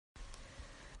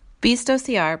Beast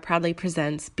OCR proudly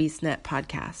presents BeastNet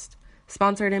Podcast,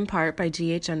 sponsored in part by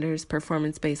GH Under's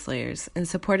Performance Base Layers and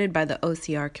supported by the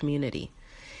OCR community.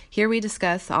 Here we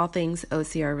discuss all things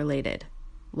OCR related.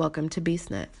 Welcome to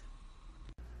BeastNet.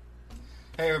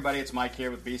 Hey everybody, it's Mike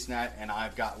here with BeastNet, and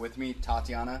I've got with me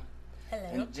Tatiana Hello.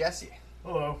 and Jesse.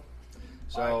 Hello.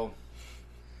 So,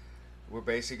 we're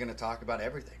basically going to talk about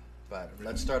everything, but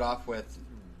let's start off with,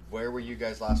 where were you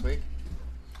guys last week?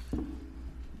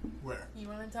 Where? You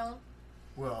want to tell him?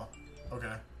 Well,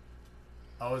 okay.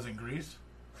 I was in Greece.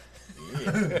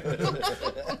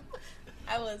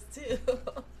 I was too.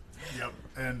 Yep.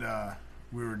 And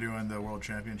we were doing the World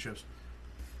Championships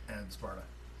in Sparta.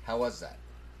 How was that?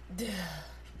 It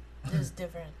was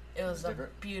different. It was a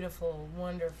different? beautiful,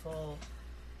 wonderful,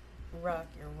 rock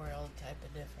your world type of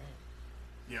different.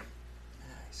 Yep.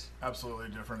 Nice. Absolutely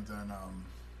different than,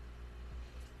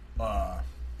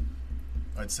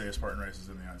 I'd say Spartan races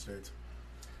in the United States.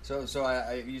 So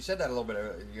you said that a little bit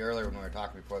earlier when we were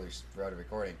talking before we started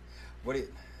recording.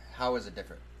 How is it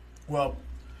different? Well,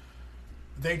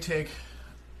 they take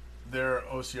their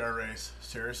OCR race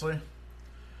seriously.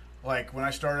 Like, when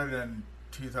I started in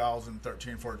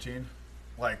 2013-14,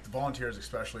 like, the volunteers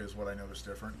especially is what I noticed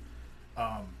different.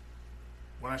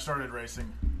 When I started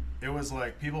racing, it was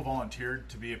like people volunteered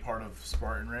to be a part of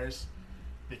Spartan race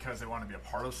because they want to be a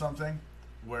part of something.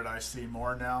 What I see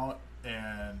more now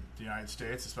in the United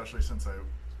States, especially since I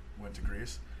went to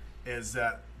Greece, is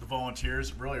that the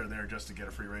volunteers really are there just to get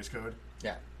a free race code,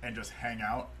 Yeah. and just hang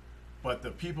out. But the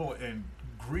people in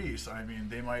Greece, I mean,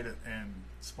 they might, in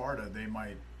Sparta,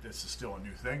 this is still a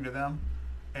new thing to them.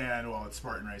 And, well, it's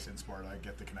Spartan race in Sparta, I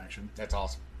get the connection. That's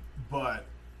awesome. But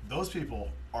those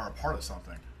people are a part of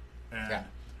something. And Yeah.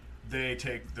 they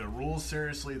take the rules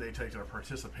seriously, they take their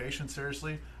participation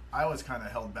seriously. I was kind of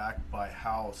held back by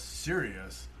how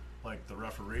serious, like, the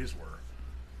referees were.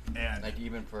 And Like,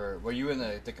 even were you in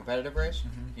the competitive race?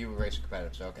 Mm-hmm. You were racing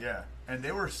competitive, so okay. yeah, and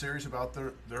they were serious about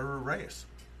their race.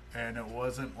 And it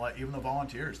wasn't like, even the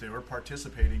volunteers, they were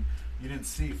participating. You didn't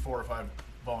see 4 or 5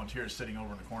 volunteers sitting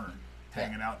over in the corner,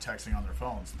 hanging out, texting on their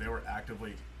phones. They were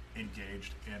actively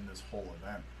engaged in this whole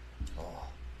event. Oh,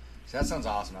 so that sounds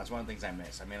awesome. That's one of the things I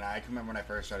miss. I mean, I can remember when I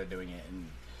first started doing it in,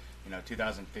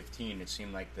 2015. It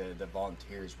seemed like the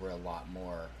volunteers were a lot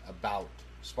more about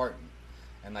Spartan,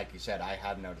 and like you said, I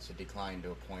have noticed a decline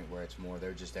to a point where it's more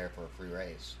they're just there for a free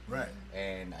race. Right.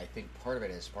 And I think part of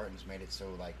it is Spartans made it so,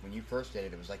 like, when you first did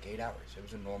it, it was like 8 hours. It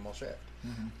was a normal shift,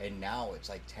 and now it's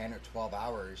like 10 or 12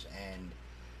 hours, and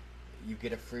you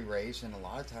get a free race, and a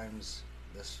lot of times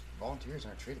the volunteers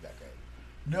aren't treated that great.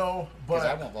 No, Because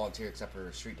I but won't volunteer except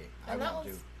for street day. And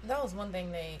that was one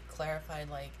thing they clarified.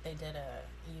 Like, they did a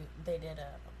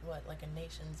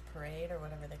nation's parade or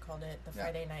whatever they called it the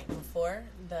Friday night before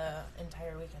the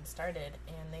entire weekend started,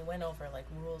 and they went over, like,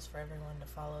 rules for everyone to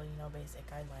follow, basic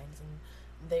guidelines, and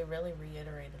they really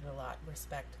reiterated a lot.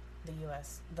 Respect the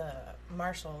the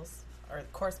marshals or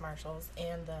course marshals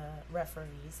and the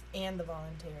referees and the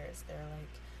volunteers. They're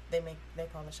like, they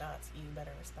call the shots. You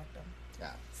better respect them.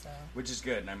 Yeah. So. Which is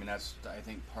good. I mean, that's, I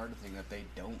think, part of the thing that they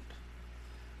don't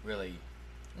really.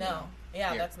 No. Yeah,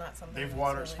 here. That's not something. they've that's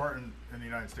watered really... Spartan in the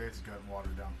United States has gotten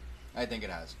watered down. I think it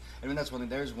has. I mean, that's one thing.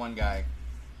 There's one guy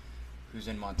who's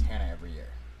in Montana every year,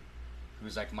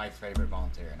 who's like my favorite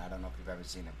volunteer, and I don't know if you've ever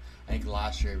seen him. I think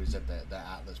last year he was at the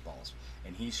Atlas Balls,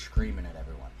 and he's screaming at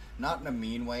everyone. Not in a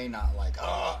mean way, not like,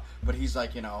 but he's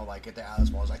like, like at the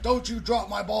Atlas Balls, like, don't you drop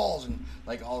my balls, and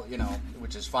like all,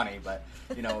 which is funny, but,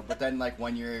 but then like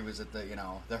one year he was at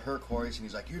the Herc Horse, and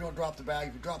he's like, you don't drop the bag,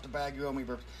 if you drop the bag, you owe me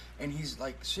burps, and he's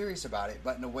like serious about it,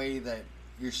 but in a way that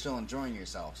you're still enjoying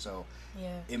yourself, so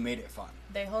Yeah. it made it fun.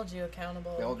 They hold you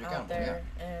accountable Out there.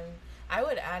 And I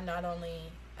would add not only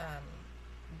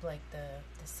like the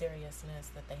seriousness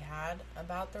that they had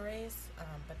about the race,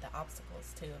 but the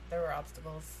obstacles too. There were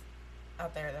obstacles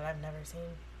out there that I've never seen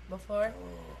before,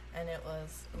 and it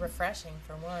was refreshing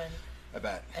for one. I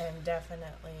bet. And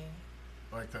definitely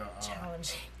Like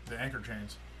challenging. the anchor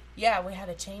chains. Yeah, we had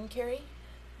a chain carry,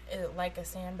 like a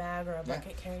sandbag or a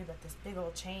bucket carry, but this big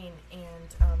old chain, and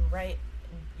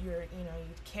you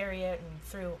carry it,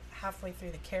 and halfway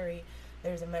through the carry,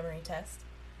 there's a memory test.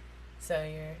 So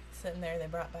you're sitting there. They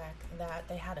brought back that.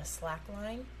 They had a slack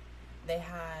line. They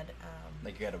had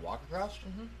Like you had to walk across?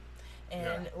 Mm-hmm.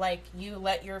 And like you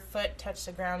let your foot touch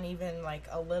the ground, even like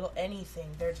a little anything.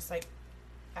 They're just like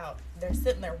out. They're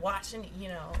sitting there watching.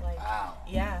 Like Wow.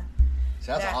 Yeah.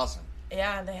 So that's awesome.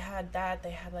 Yeah, they had that.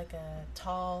 They had like a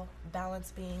tall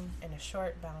balance beam and a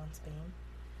short balance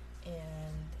beam,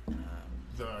 and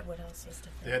what else was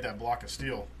different? They had that block of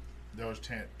steel that was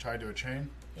tied to a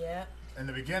chain. Yeah. in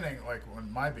the beginning, like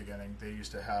in my beginning, they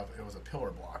used to have, it was a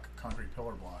pillar block, concrete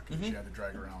pillar block, that you had to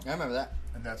drag around. I remember that.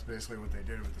 And that's basically what they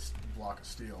did with this block of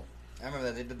steel. I remember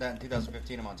that they did that in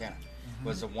 2015 in Montana. It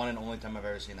was the one and only time I've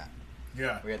ever seen that.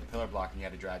 Yeah. We had the pillar block and you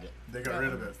had to drag it. They got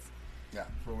rid of it. Yeah.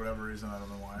 For whatever reason, I don't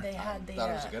know why. They had thought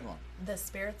it was a good one. The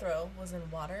spear throw was in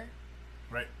water.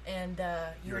 Right. And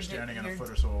you were standing in a foot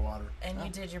or so of water. And you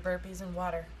did your burpees in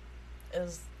water. It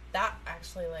was that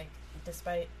actually, like,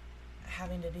 despite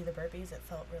having to do the burpees, it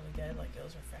felt really good. Like, it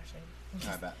was refreshing.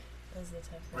 I bet. It was the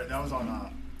tough. Right, that was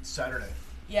on Saturday.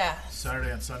 Yeah.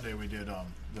 Saturday and Sunday we did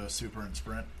the super and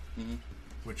sprint,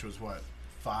 which was what,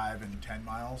 5 and 10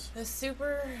 miles. The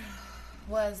super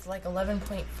was like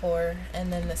 11.4,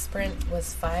 and then the sprint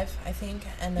was 5, I think,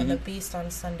 and then the beast on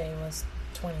Sunday was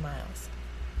 20 miles.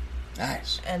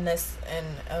 Nice. And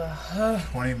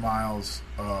 20 miles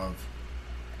of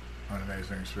an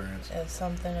amazing experience. It was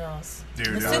something else.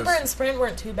 Dude, the super and sprint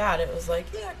weren't too bad. It was like,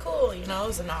 yeah, cool. You know, it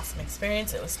was an awesome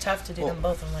experience. It was tough to do them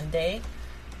both in one day.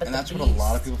 But and that's what a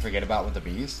lot of people forget about with the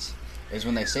beasts, is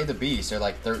when they say the beast, they're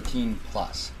like 13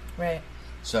 plus. Right.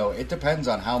 So it depends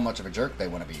on how much of a jerk they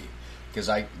want to be. Because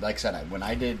like I said, when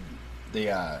I did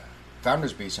the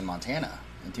Founders Beast in Montana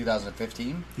in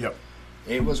 2015,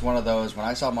 it was one of those, when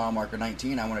I saw mile marker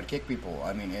 19, I wanted to kick people.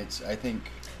 I mean, I think...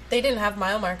 They didn't have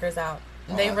mile markers out.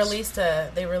 Oh, they released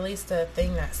a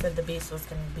thing that said the beast was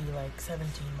going to be like 17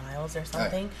 miles or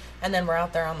something. Right. And then we're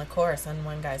out there on the course, and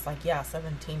one guy's like, yeah,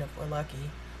 17 if we're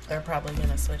lucky. They're probably going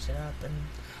to switch it up. And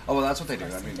oh, well, that's what they do.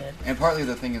 I mean, and partly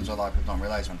the thing is, a lot of people don't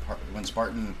realize when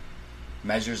Spartan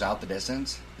measures out the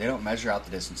distance, they don't measure out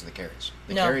the distance of the carries.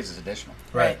 The carries is additional.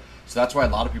 Right. So that's why a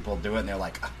lot of people do it, and they're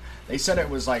like, they said it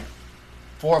was like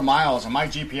 4 miles, and my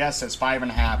GPS says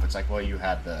 5.5. It's like, well, you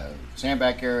had the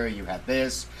sandbag carry, you had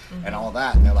this, and all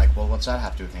that. And they're like, well, what's that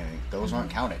have to do with anything? Those aren't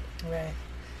counted. Right.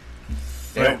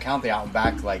 They don't count the out and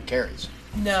back like carries.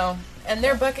 No. And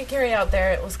their bucket carry out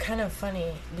there, it was kind of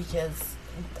funny because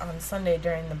on Sunday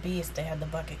during the Beast, they had the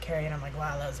bucket carry, and I'm like,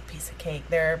 wow, that was a piece of cake.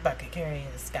 Their bucket carry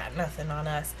has got nothing on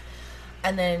us.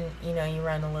 And then, you know, you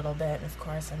run a little bit, and of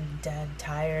course I'm dead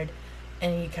tired,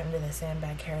 and you come to the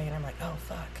sandbag carry, and I'm like, oh,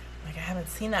 fuck. Like, I haven't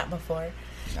seen that before.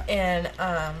 Yeah.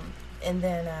 And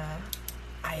then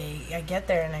I get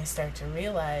there, and I start to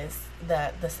realize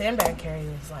that the sandbag carry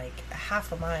was like a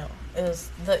half a mile. It was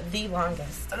the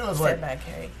longest sandbag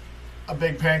carry. A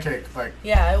big pancake, like...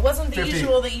 Yeah, it wasn't the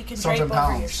usual that you can drape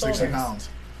over your shoulders. 60 pounds.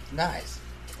 Nice.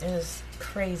 It was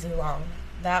crazy long.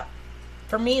 That,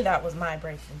 for me, that was my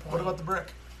breaking point. What about the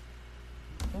brick?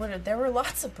 There were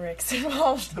lots of bricks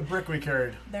involved. The brick we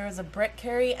carried. There was a brick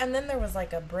carry, and then there was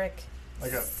like a brick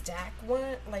stack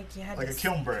one. Like you had like a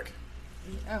kiln brick.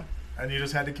 Yeah. And you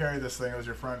just had to carry this thing. It was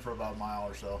your friend for about a mile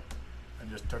or so, and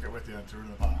just took it with you and threw it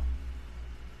in the pile.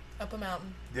 Up a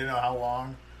mountain. Didn't know how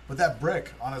long. But that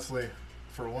brick, honestly,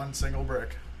 for one single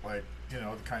brick, like, you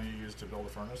know, the kind you use to build a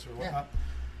furnace or whatnot,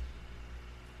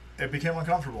 it became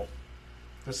uncomfortable.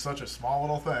 Just such a small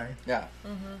little thing. Yeah.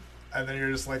 Mm-hmm. And then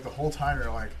you're just like, the whole time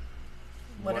you're like,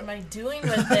 what am I doing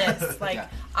with this? Like,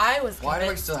 I was convinced. Why do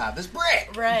I still have this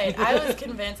brick? Right. I was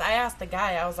convinced. I asked the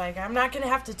guy, I was like, I'm not going to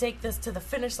have to take this to the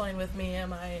finish line with me,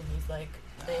 am I? And he's like,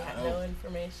 they had no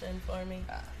information for me.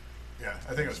 Yeah,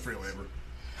 I think it was free labor.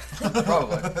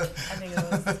 Probably. I think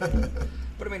it was.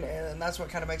 But I mean, and that's what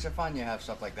kind of makes it fun. You have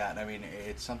stuff like that. I mean,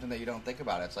 it's something that you don't think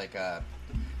about. It's like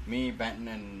me, Benton,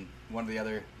 and one of the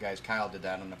other guys, Kyle, did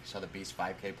that. I don't know if you saw the Beast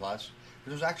 5K Plus.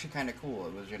 It was actually kind of cool.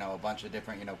 It was, you know, a bunch of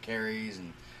different, you know, carries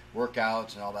and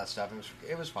workouts and all that stuff.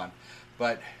 It was fun,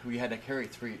 but we had to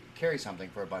carry something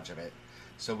for a bunch of it.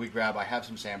 So I have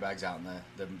some sandbags out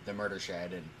in the murder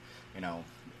shed, and you know,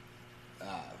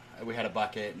 we had a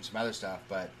bucket and some other stuff,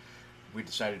 but we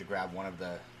decided to grab one of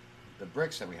the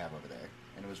bricks that we have over there,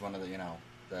 and it was one of the, you know,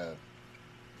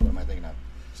 what am I thinking of?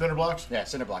 Cinder blocks? Yeah,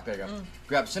 cinder block. There you go.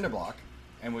 Grab cinder block,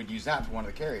 and we'd use that for one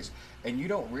of the carries. And you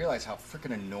don't realize how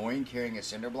freaking annoying carrying a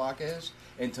cinder block is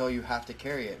until you have to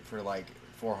carry it for like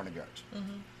 400 yards.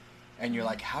 Mm-hmm. And you're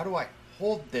like, how do I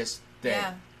hold this thing?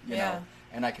 Yeah. You know?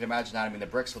 And I can imagine that. I mean, the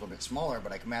brick's a little bit smaller,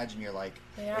 but I can imagine you're like,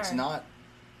 it's not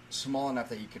small enough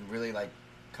that you can really like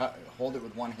hold it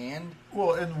with one hand.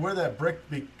 Well, and where that brick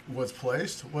was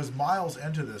placed was miles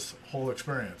into this whole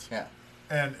experience. Yeah.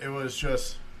 And it was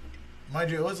just, mind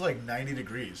you, it was like 90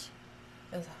 degrees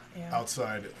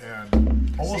outside,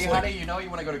 and almost. See, how do you know you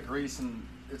want to go to Greece and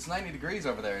it's 90 degrees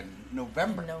over there in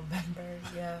November?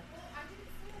 Yeah.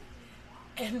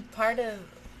 And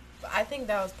I think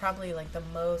that was probably like the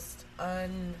most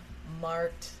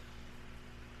unmarked,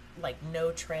 like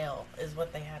no trail is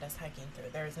what they had us hiking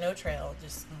through. There was no trail,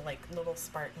 just like little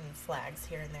Spartan flags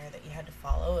here and there that you had to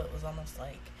follow. It was almost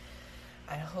like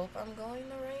I hope I'm going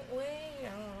the right way. I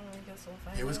don't know. I guess we'll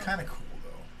find out. It was kind of cool,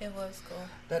 though. It was cool.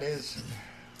 That is.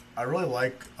 I really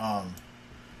like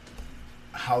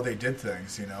how they did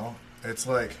things, you know? It's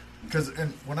like, because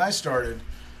when I started,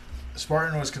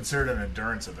 Spartan was considered an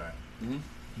endurance event,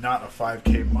 not a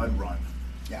 5K mud run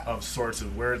of sorts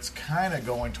of where it's kind of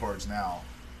going towards now.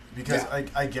 Because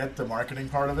I get the marketing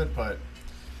part of it, but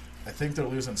I think they're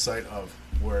losing sight of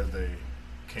where they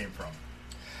came from.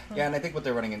 Yeah, and I think what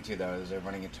they're running into, though, is they're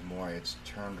running into more. It's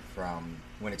turned from,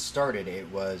 when it started, it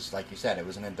was, like you said, it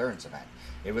was an endurance event.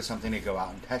 It was something to go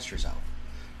out and test yourself.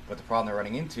 But the problem they're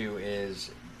running into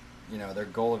is, you know, their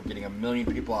goal of getting 1 million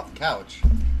people off the couch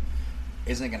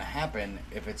isn't going to happen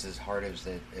if it's as hard as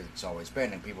it's always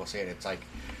been. And people say it, it's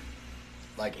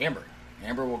like Amber.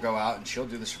 Amber will go out and she'll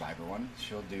do the Survivor one.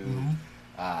 She'll do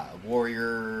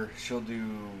Warrior. She'll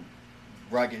do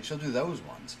Rugged. She'll do those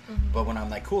ones. But when I'm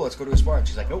like, cool, let's go to a Spartan,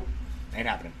 she's like, nope, ain't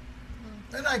happening.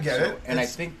 And I get it. And I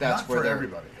think that's not where for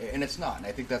everybody. And it's not. And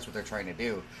I think that's what they're trying to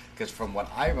do. Because from what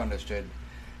I've understood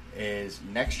is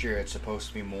next year it's supposed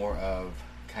to be more of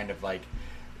kind of like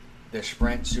the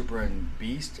Sprint, Super, and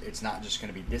Beast. It's not just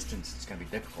going to be distance. It's going to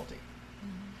be difficulty.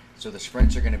 So the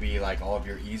sprints are going to be like all of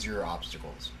your easier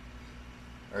obstacles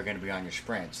are going to be on your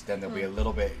sprints. Then there'll be a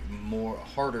little bit more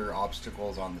harder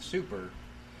obstacles on the Super.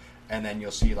 And then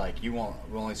you'll see like we'll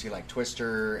only see like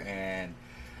Twister and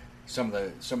some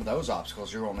of those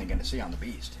obstacles you're only going to see on the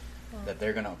Beast. That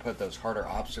they're going to put those harder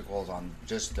obstacles on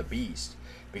just the Beast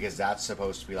because that's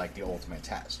supposed to be like the ultimate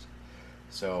test.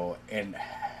 So, and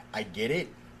I get it,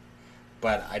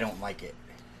 but I don't like it.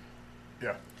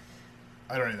 Yeah,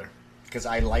 I don't either. Because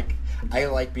I like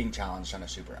being challenged on a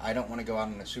Super. I don't want to go out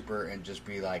on a Super and just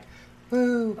be like,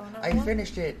 woo, I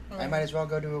finished it. I might as well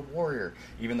go to a Warrior.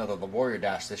 Even though the Warrior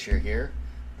Dash this year here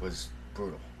was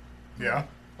brutal. Yeah?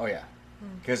 Oh, yeah.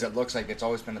 Because it looks like it's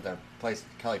always been at the place,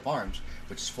 Kelly Farms,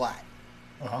 which is flat.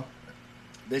 Uh-huh.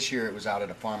 This year it was out at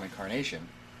a farm in Carnation.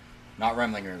 Not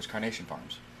Remlinger, it was Carnation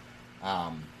Farms.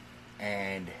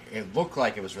 And it looked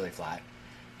like it was really flat.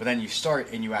 But then you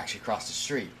start and you actually cross the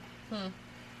street.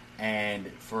 And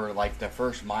for like the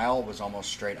first mile was almost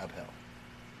straight uphill.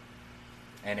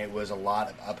 And it was a lot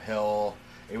of uphill.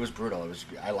 It was brutal.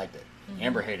 I liked it.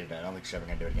 Amber hated it. I don't think she's ever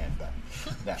going to do it again. But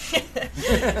That's so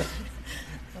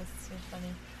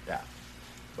funny. Yeah.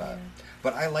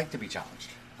 But I like to be challenged.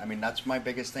 I mean, that's my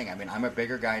biggest thing. I mean, I'm a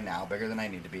bigger guy now, bigger than I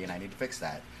need to be, and I need to fix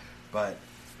that. But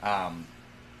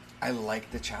I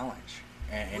like the challenge.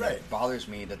 And it bothers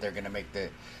me that they're going to make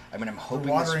I'm hoping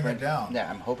they're watering the sprint, it down. Yeah,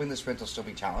 I'm hoping the sprint will still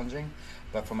be challenging,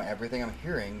 but from everything I'm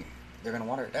hearing, they're going to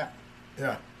water it down.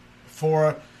 Yeah.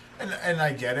 And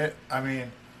I get it. I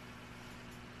mean,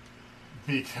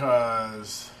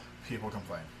 because people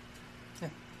complain. Yeah.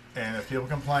 And if people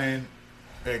complain,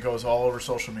 it goes all over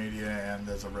social media, and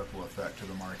there's a ripple effect to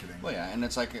the marketing. Well, yeah, and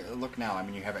it's like, look now. I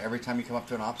mean, you have every time you come up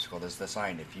to an obstacle, there's the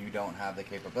sign. If you don't have the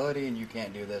capability and you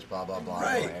can't do this, blah, blah, blah, go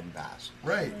ahead and pass.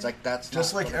 Right. It's like that's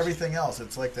just not like everything else.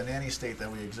 It's like the nanny state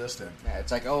that we exist in. Yeah,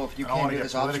 it's like, oh, if you can't do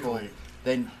this obstacle,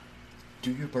 then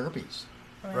do your burpees.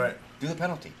 Right. Do the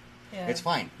penalty. Yeah. It's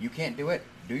fine. You can't do it.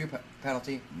 Do your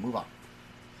penalty. Move on.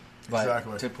 But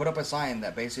Exactly. to put up a sign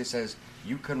that basically says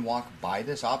you can walk by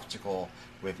this obstacle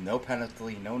with no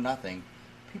penalty, no nothing,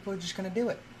 people are just going to do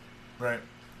it. Right.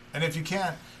 And if you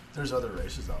can't, there's other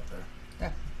races out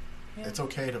there. Yeah. It's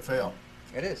okay to fail.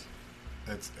 It is.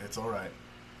 It's all right.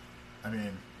 I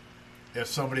mean, if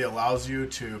somebody allows you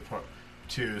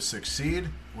to succeed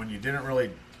when you didn't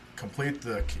really complete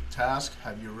the task,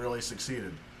 have you really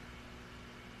succeeded?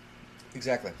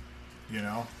 Exactly. You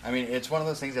know? I mean, it's one of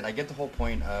those things that I get the whole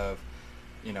point of,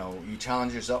 you know, you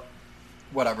challenge yourself,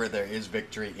 whatever, there is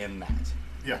victory in that.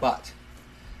 Yeah. But,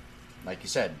 like you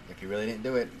said, if you really didn't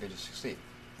do it, did you succeed?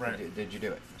 Right. Did you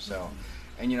do it? So,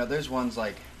 and you know, there's ones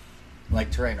like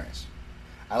Terrain Race.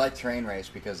 I like Terrain Race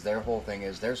because their whole thing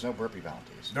is there's no burpee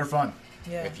penalties. They're fun.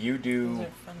 Yeah. If you do, Those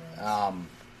are fun ones.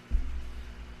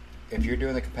 if you're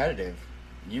doing the competitive,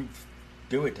 you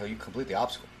do it till you complete the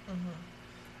obstacle.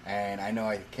 And I know,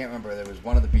 I can't remember, there was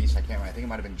one of the beasts, I think it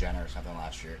might have been Jenna or something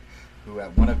last year, who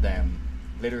at one of them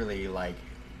literally like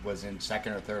was in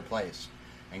second or third place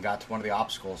and got to one of the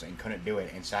obstacles and couldn't do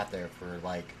it and sat there for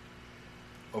like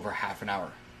over half an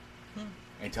hour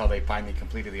until they finally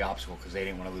completed the obstacle because they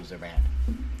didn't want to lose their band.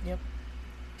 Yep.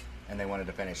 And they wanted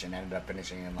to finish and ended up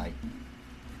finishing in like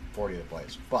 40th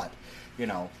place. But, you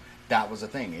know, that was the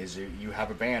thing, is you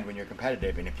have a band when you're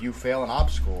competitive, and if you fail an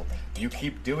obstacle, you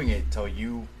keep doing it till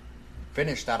you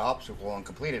finish that obstacle and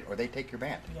complete it, or they take your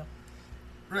band. Yep.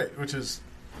 Right, which is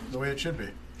the way it should be.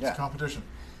 It's Yeah. competition.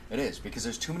 It is, because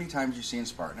there's too many times you see in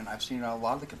Spartan, and I've seen a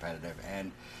lot of the competitive,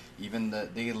 and even the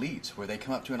elites, where they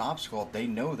come up to an obstacle, they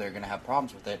know they're going to have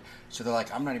problems with it, so they're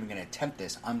like, I'm not even going to attempt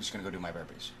this, I'm just going to go do my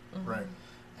burpees. Mm-hmm. Right.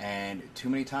 And too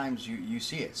many times you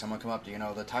see it. Someone come up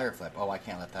to, the tire flip. Oh, I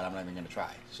can't lift that. I'm not even going to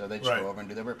try. So they just Right. go over and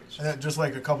do their burpees. And then just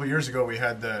like a couple years ago, we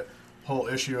had the whole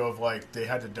issue of like they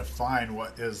had to define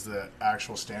what is the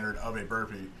actual standard of a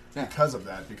burpee because of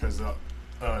that. Because the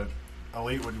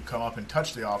elite would come up and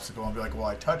touch the obstacle and be like, well,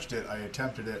 I touched it, I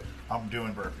attempted it, I'm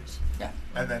doing burpees. Yeah.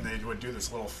 And then they would do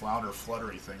this little flounder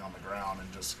fluttery thing on the ground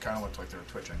and just kind of looked like they were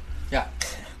twitching. Yeah.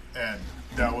 And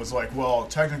that was like, well,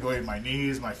 technically my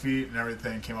knees, my feet, and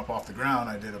everything came up off the ground.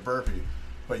 I did a burpee,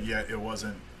 but yet it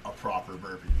wasn't a proper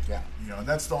burpee. Yeah. And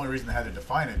that's the only reason they had to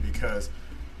define it, because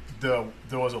there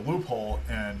was a loophole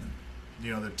in,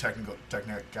 the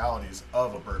technicalities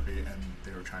of a burpee, and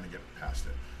they were trying to get past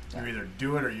it. Yeah. You either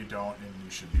do it or you don't, and you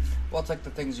should be. Well, it's like the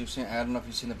things you've seen. I don't know if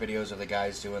you've seen the videos of the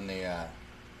guys doing the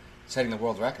setting the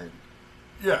world record,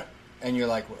 Yeah. and you're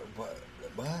like, what?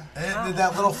 And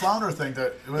that little flounder thing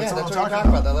that's what I'm what talking you're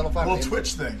about. That little flounder. Little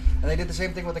twitch thing. And they did the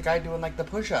same thing with the guy doing like the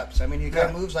push-ups. I mean, the guy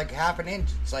moves like half an inch.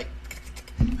 It's like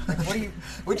what are you?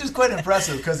 Which is quite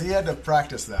impressive because he had to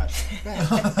practice that. Yeah.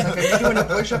 Like, are you doing a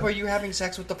push-up or are you having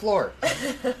sex with the floor?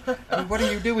 I mean, what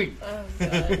are you doing? Oh,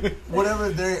 God. Whatever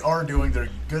they are doing, they're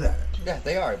good at it. Yeah,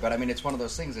 they are. But I mean, it's one of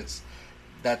those things.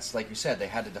 That's like you said. They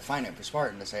had to define it for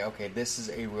Spartan to say, okay, this is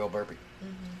a real burpee.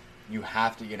 Mm-hmm. You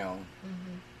have to,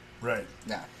 Right.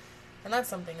 Yeah. And that's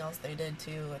something else they did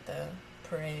too at the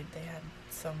parade. They had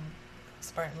some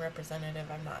Spartan representative.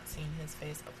 I've not seen his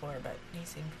face before, but he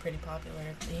seemed pretty popular.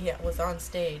 He was on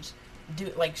stage,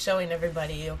 showing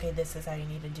everybody, okay, this is how you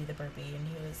need to do the burpee,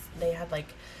 and they had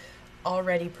like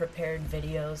already prepared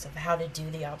videos of how to do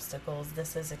the obstacles.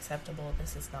 This is acceptable.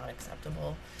 This is not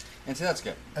acceptable. And so that's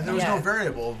good. And there was no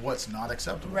variable of what's not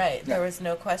acceptable. Right. Yeah. There was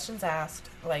no questions asked.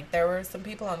 Like, there were some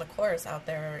people on the course out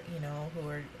there, who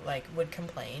were, would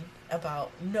complain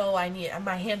about, no,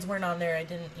 my hands weren't on there, I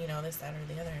didn't, this, that,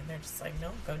 or the other. And they're just like,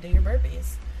 no, go do your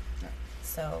burpees. Yeah.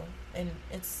 So, and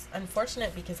it's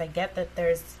unfortunate because I get that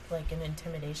there's, an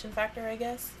intimidation factor, I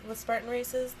guess, with Spartan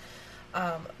races.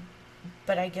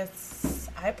 But I guess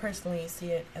I personally see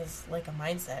it as a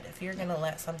mindset. If you're going to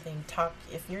let something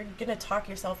if you're going to talk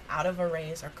yourself out of a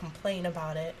race or complain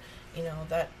about it,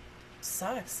 that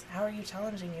sucks. How are you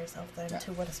challenging yourself then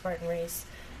to what a Spartan race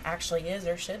actually is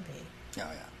or should be? Yeah.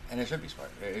 And it should be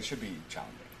Spartan. It should be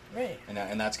challenging. Right.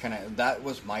 And that's that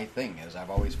was my thing, is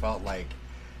I've always felt like,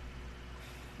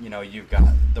 you've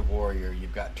got the Warrior,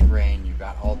 you've got Terrain, you've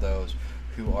got all those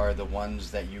who are the ones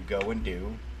that you go and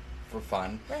do for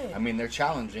fun. Right. I mean, they're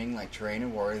challenging, like Terrain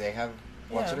and Warrior, they have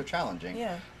ones that are challenging.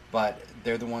 Yeah. But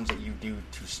they're the ones that you do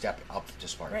to step up to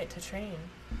Spartan. Right, to train.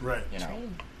 Right.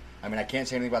 Train. I mean, I can't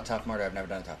say anything about Tough Mudder. I've never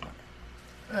done a Tough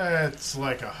Mudder. It's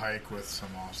like a hike with some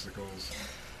obstacles.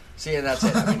 See, and that's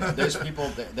it. I mean, there are people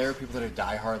that are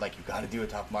diehard, like, you got to do a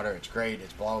Tough Mudder. It's great.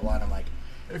 It's blah, blah, blah. And I'm like,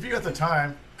 if you got the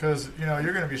time, because,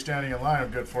 you're going to be standing in line a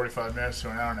good 45 minutes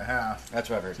to an hour and a half. That's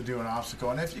what I've heard. To do an obstacle.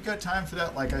 And if you got time for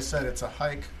that, like I said, it's a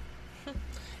hike.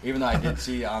 Even though I did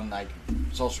see on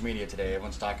social media today,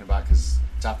 everyone's talking about, because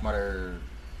Toughest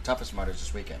Mudder is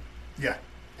this weekend. Yeah.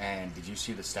 And did you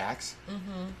see the stacks?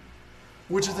 Mm-hmm.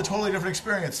 Which is a totally different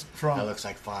experience from That looks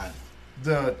like fun.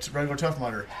 the regular Tough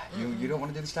Mudder. You don't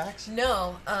want to do the stacks?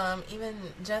 No, even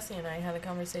Jesse and I had a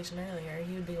conversation earlier.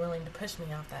 He would be willing to push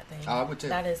me off that thing. Oh, I would too.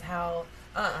 That is how,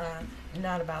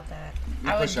 not about that. You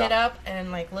I would push get up. up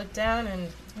and look down and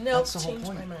That's the whole change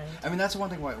point. my mind. I mean, that's the one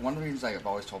thing. One of the reasons I've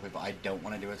always told people I don't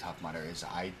want to do a Tough Mudder is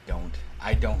I don't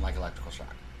like electrical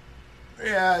shock.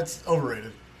 Yeah, it's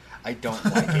overrated. I don't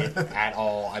like it at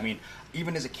all. I mean,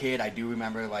 even as a kid, I do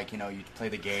remember, you play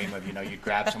the game of, you'd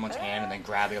grab someone's hand and then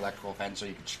grab the electrical fence so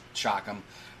you could shock them.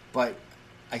 But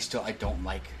I don't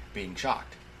like being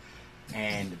shocked.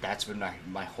 And that's been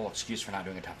my whole excuse for not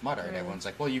doing a Tough Mudder. And everyone's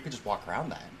like, well, you could just walk around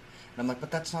that. And I'm like,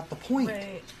 but that's not the point.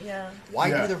 Right, yeah.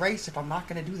 Why do the race if I'm not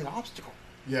going to do the obstacle?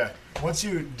 Yeah. Once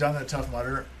you've done the Tough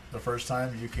Mudder the first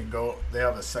time, you can go. They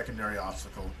have a secondary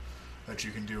obstacle that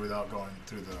you can do without going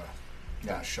through the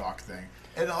shock thing.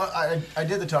 And I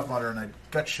did the Tough Mudder and I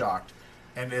got shocked.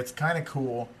 And it's kind of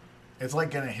cool. It's like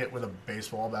getting hit with a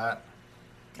baseball bat.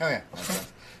 Oh, yeah.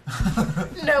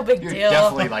 No big You're deal.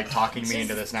 definitely talking me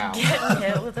into this now. Getting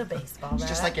hit with a baseball bat. It's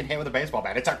just like getting hit with a baseball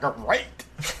bat. It's a great.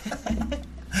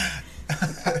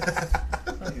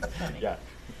 Yeah.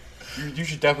 You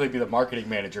should definitely be the marketing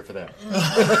manager for them.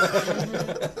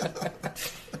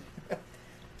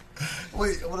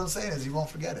 Wait, what I'm saying is you won't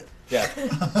forget it. Yeah.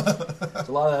 There's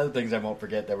a lot of other things I won't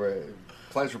forget that were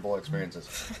pleasurable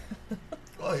experiences.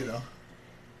 Well, Well, you know. a lot of other things I won't forget that were pleasurable experiences. Yeah. There's a lot of other things I won't forget that were pleasurable experiences.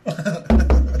 Well, you know.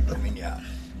 I mean, yeah,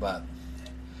 but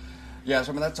yeah.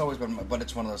 So I mean, that's always been. But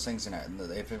it's one of those things. And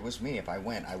if it was me, if I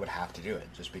went, I would have to do it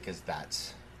just because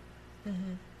that's.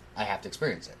 I have to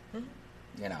experience it.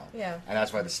 You know. Yeah. And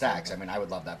that's why the stacks. I mean, I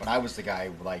would love that. But I was the guy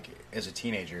like as a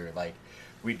teenager, like.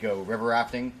 We'd go river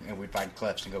rafting, and we'd find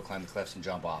cliffs and go climb the cliffs and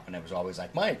jump off. And it was always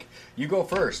like, Mike, you go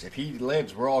first. If he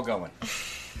lives, we're all going.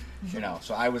 You know,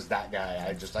 so I was that guy.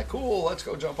 I just like, cool, let's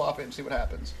go jump off it and see what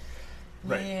happens.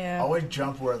 Right. Yeah. Always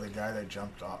jump where the guy that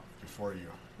jumped off before you.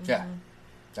 Yeah,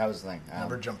 that was the thing.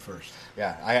 Never jump first.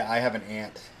 Yeah, I have an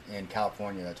aunt in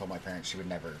California that told my parents she would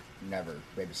never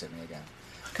babysit me again.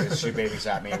 Because she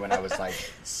babysat me when I was like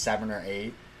 7 or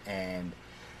 8, and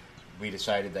we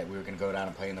decided that we were going to go down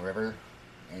and play in the river.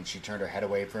 And she turned her head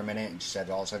away for a minute, and she said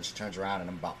all of a sudden she turns around, and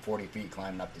I'm about 40 feet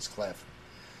climbing up this cliff.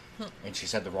 And she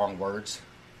said the wrong words,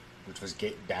 which was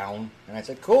get down. And I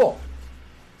said, cool.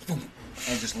 And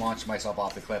just launched myself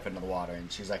off the cliff into the water.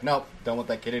 And she's like, nope, don't let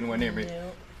that kid anywhere near me.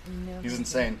 No, He's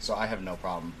insane. So I have no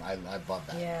problem. I love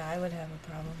that. Yeah, I would have a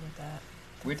problem with that.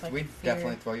 We'd It's like we'd a fear-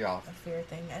 definitely throw you off. A fear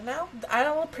thing. And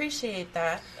I'll appreciate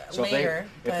that So later.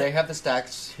 if they have the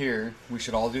stacks here, we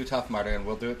should all do Tough Mudder, and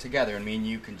we'll do it together. And me and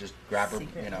you can just grab her,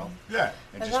 Secretly. you know, Yeah.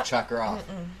 and I just thought- chuck her off.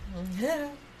 Yeah.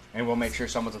 And we'll make sure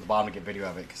someone's at the bottom to get video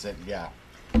of it, because yeah,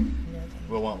 No,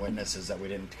 we'll want witnesses that we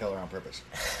didn't kill her on purpose.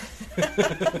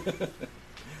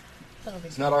 that'll be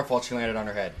It's not our fault she landed on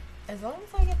her head. As long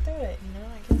as I get through it,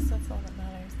 I guess that's all that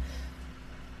matters.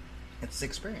 It's the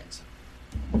experience.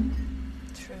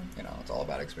 True. You know, it's all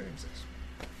about experiences.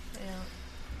 Yeah.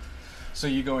 So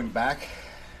you going back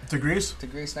To Greece? to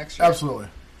Greece next year? Absolutely.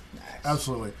 Nice.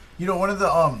 Absolutely. You know, one of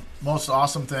the most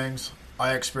awesome things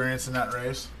I experienced in that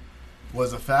race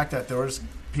was the fact that there was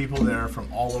people there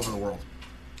from all over the world.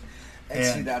 And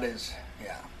see, and- that is,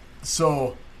 yeah.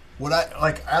 So, what I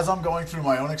like as I'm going through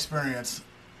my own experience,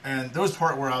 and there was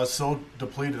part where I was so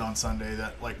depleted on Sunday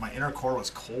that like my inner core was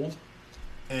cold,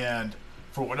 and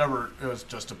for whatever it was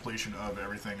just depletion of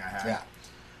everything I had. Yeah.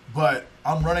 But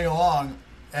I'm running along,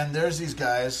 and there's these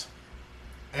guys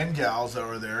and gals that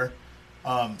were there,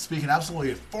 speaking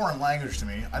absolutely a foreign language to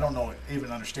me. I don't know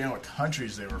even understand what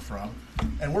countries they were from,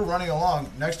 and we're running along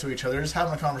next to each other, just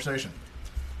having a conversation,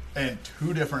 in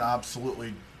two different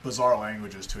absolutely bizarre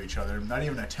languages to each other, not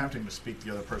even attempting to speak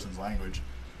the other person's language,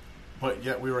 but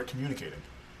yet we were communicating.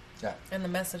 Yeah. And the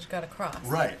message got across.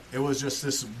 Right. It was just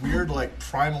this weird, like,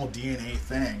 primal DNA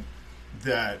thing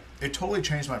that it totally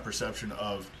changed my perception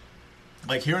of,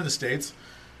 like, here in the States,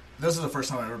 this is the first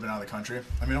time I've ever been out of the country.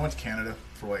 I mean, I went to Canada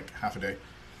for, like, half a day.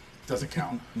 Doesn't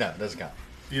count. No, it doesn't count.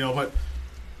 You know, but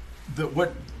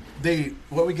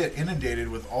what we get inundated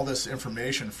with all this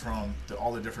information from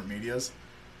all the different medias,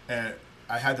 and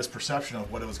I had this perception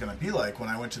of what it was going to be like when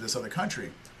I went to this other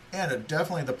country, and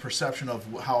definitely the perception of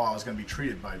how I was going to be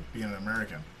treated by being an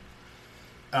American.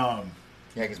 Yeah,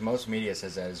 because most media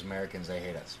says that as Americans, they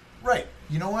hate us. Right.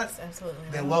 You know what? That's absolutely.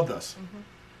 They right. loved us.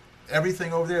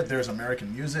 Everything over there, there's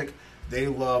American music. They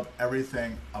love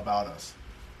everything about us.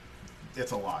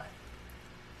 It's a lie.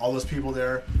 All those people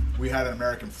there, we had an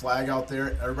American flag out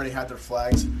there. Everybody had their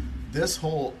flags. This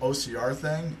whole OCR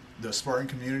thing, the Spartan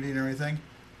community and everything,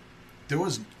 there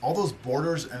was all those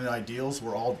borders and ideals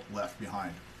were all left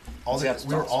behind. See, that's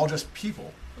We were awesome. all just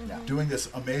people Yeah. doing this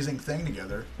amazing thing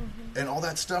together, and all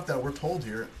that stuff that we're told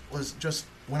here was just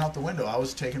went out the window. I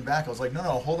was taken back. I was like, no,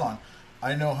 hold on.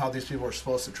 I know how these people are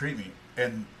supposed to treat me,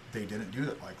 and they didn't do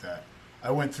it like that. I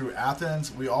went through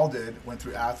Athens. We all went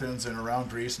through Athens and around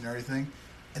Greece and everything,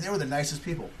 and they were the nicest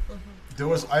people.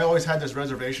 I always had this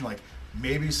reservation, like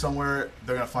maybe somewhere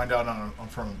they're gonna find out I'm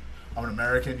an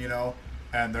American, you know,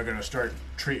 and they're gonna start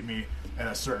treating me in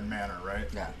a certain manner, right?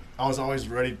 Yeah. I was always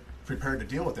prepared to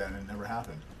deal with that, and it never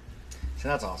happened. So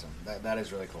that's awesome. That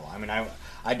is really cool. I mean,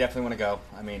 I definitely want to go.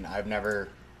 I mean, I've never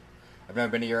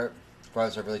been to Europe.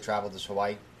 Farthest I've really traveled is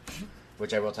Hawaii,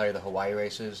 which I will tell you, the Hawaii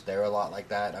races, they're a lot like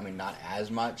that. I mean, not as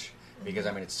much because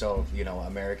I mean it's still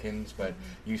Americans, but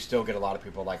you still get a lot of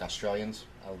people like Australians.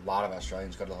 A lot of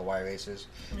Australians go to the Hawaii races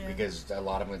Yeah. because a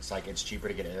lot of them it's cheaper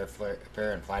to get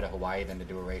airfare and fly to Hawaii than to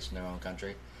do a race in their own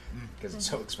country because it's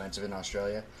so expensive in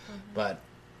Australia. But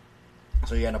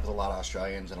so you end up with a lot of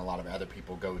Australians and a lot of other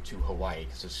people go to Hawaii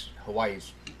because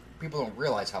people don't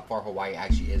realize how far Hawaii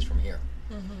actually is from here.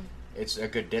 It's a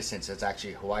good distance. It's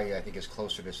actually Hawaii. I think is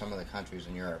closer to some of the countries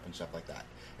in Europe and stuff like that.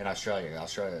 In Australia,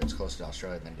 it's closer to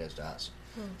Australia than it is to us.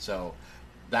 So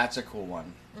that's a cool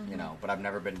one, you know. But I've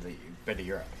never been to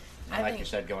Europe. And I like you think-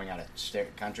 said, going out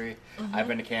of country. I've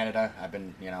been to Canada. I've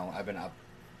been up.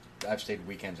 I've stayed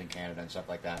weekends in Canada and stuff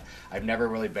like that. I've never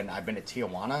really been. I've been to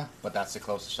Tijuana, but that's the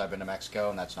closest I've been to Mexico,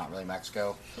 and that's not really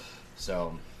Mexico.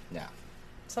 So yeah.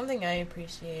 Something I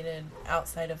appreciated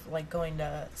outside of like going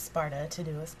to Sparta to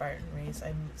do a Spartan race,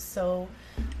 I'm so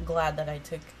glad that I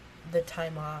took the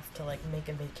time off to like make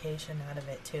a vacation out of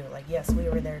it too. Like, yes, we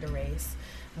were there to race,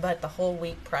 but the whole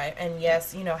week prior, and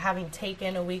yes, you know, having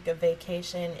taken a week of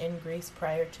vacation in Greece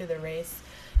prior to the race,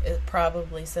 it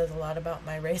probably says a lot about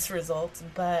my race results,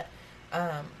 but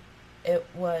it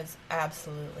was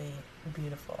absolutely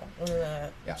beautiful.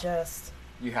 Just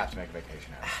you have to make a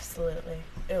vacation out of it. Absolutely.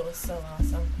 It was so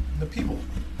awesome. The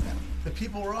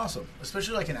people were awesome,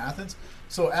 especially like in Athens.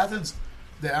 So Athens,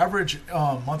 the average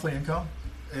monthly income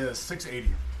is $680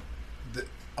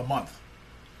 a month,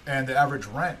 and the average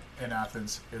rent in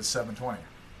Athens is $720.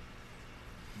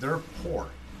 They're poor.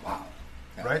 Wow.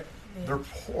 Yeah. Right? Yeah. They're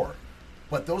poor,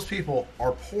 but those people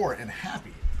are poor and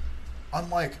happy.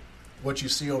 Unlike what you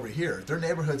see over here, their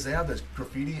neighborhoods, they have this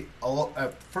graffiti.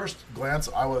 At first glance,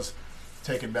 I was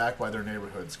taken back by their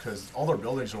neighborhoods because all their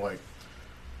buildings are like,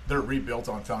 they're rebuilt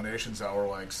on foundations that were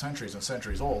like centuries and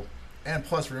centuries old, and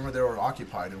plus remember they were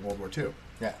occupied in World War II.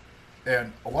 Yeah.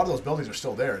 And a lot of those buildings are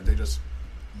still there. They just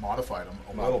modified them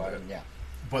a little bit. Yeah.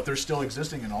 But they're still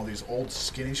existing in all these old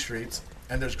skinny streets,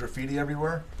 and there's graffiti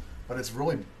everywhere, but it's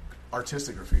really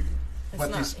artistic graffiti.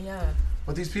 But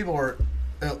these people are,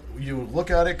 you look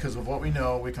at it because of what we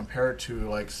know, we compare it to,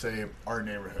 like, say, our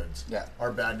neighborhoods. Yeah.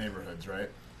 Our bad neighborhoods,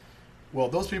 right? Well,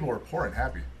 those people are poor and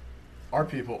happy. Our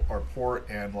people are poor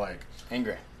and, like...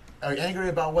 angry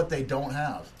about what they don't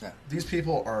have. Yeah. These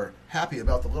people are happy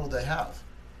about the little they have.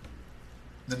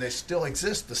 Then they still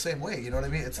exist the same way. You know what I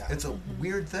mean? It's a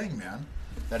weird thing, man.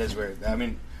 That is weird. I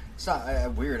mean, it's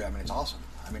not weird. I mean, it's awesome.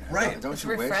 I mean, right. It's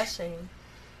refreshing.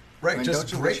 Right. I mean, just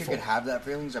don't you grateful. wish you could have that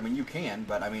feelings? I mean, you can,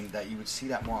 but I mean that you would see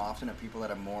that more often of people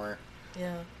that are more.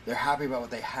 Yeah. They're happy about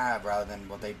what they have rather than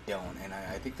what they don't, and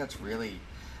I think that's really,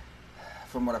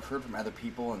 from what I've heard from other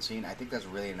people and seen, I think that's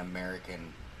really an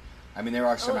American. I mean, there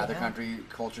are some other country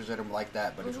cultures that are like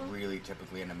that, but it's really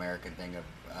typically an American thing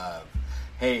of,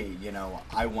 hey, you know,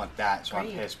 I want that, so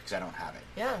I'm pissed because I don't have it.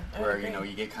 Yeah. Where, you know,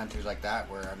 you get countries like that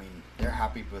where, I mean, they're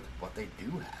happy with what they do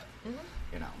have.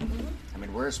 You know, I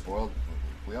mean, we're a spoiled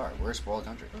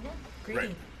country. Greedy.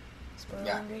 Right. Spoiled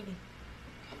and greedy.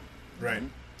 Right.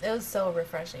 It was so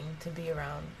refreshing to be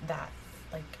around that,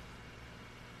 like,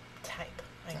 type,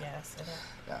 I guess.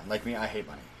 Yeah, like me, I hate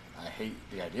money. I hate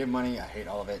the idea of money. I hate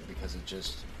all of it because it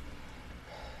just...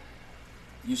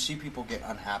 You see people get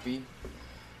unhappy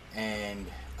and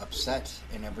upset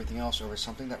and everything else over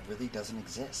something that really doesn't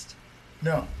exist.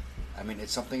 No. I mean,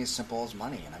 it's something as simple as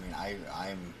money. And I mean,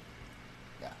 I'm...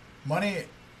 Yeah. Money,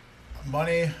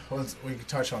 we can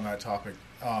touch on that topic.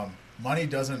 Money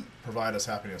doesn't provide us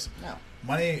happiness. No.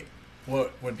 Money,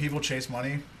 when people chase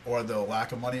money or the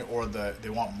lack of money or they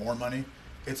want more money,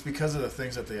 it's because of the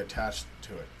things that they attach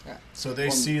to it. Yeah. So they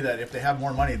see that if they have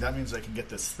more money, that means they can get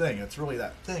this thing. It's really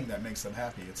that thing that makes them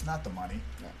happy. It's not the money.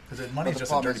 Because money is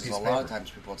just a dirty piece of paper. A lot of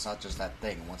times people, it's not just that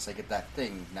thing. Once they get that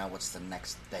thing, now what's the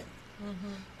next thing?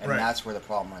 And Right. that's where the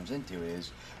problem runs into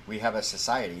is we have a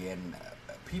society and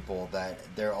people that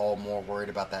they're all more worried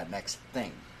about that next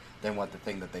thing than what the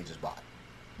thing that they just bought.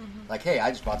 Like, hey,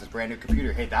 I just bought this brand new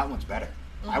computer. Hey, that one's better.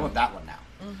 I want that one now.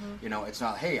 You know, it's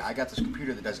not, hey, I got this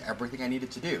computer that does everything I need it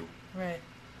to do. Right.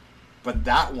 But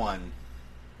that one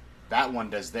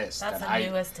does this. That's the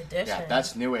newest edition. Yeah,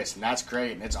 that's newest, and that's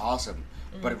great, and it's awesome.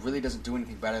 But it really doesn't do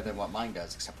anything better than what mine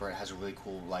does, except for it has a really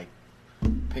cool, like,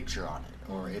 picture on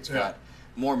it. Or it's got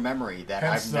more memory that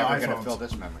Hence I'm never the going to iPhones. fill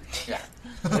this memory. Yeah,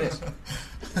 it is.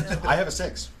 I have a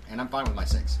 6, and I'm fine with my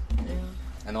 6. Yeah.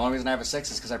 And the only reason I have a 6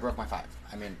 is because I broke my 5.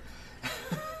 I mean,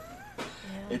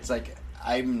 it's like,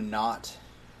 I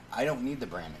don't need the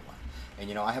brand new one. And,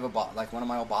 you know, I have like one of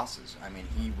my old bosses. I mean,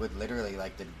 he would literally,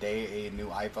 like, the day a new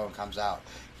iPhone comes out,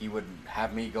 he would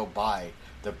have me go buy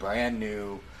the brand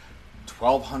new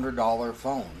 $1,200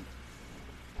 phone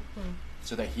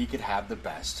so that he could have the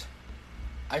best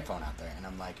iPhone out there. And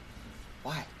I'm like,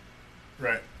 why?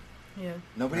 Right. Yeah.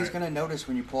 Nobody's Right. going to notice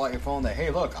when you pull out your phone that,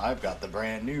 hey, look, I've got the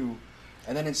brand new.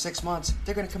 And then in 6 months,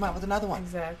 they're going to come out with another one.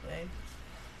 Exactly.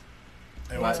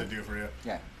 And what's it do for you?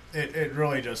 Yeah. It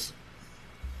really just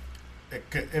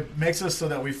it makes us so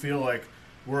that we feel like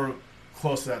we're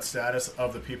close to that status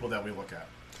of the people that we look at.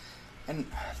 And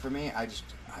for me, I just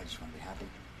want to be happy.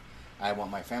 I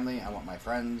want my family, I want my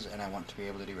friends, and I want to be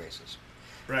able to do races.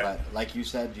 Right. But like you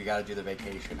said, you got to do the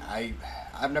vacation.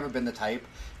 I've never been the type,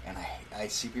 and I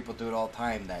see people do it all the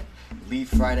time, that leave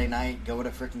Friday night, go to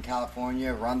freaking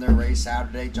California, run their race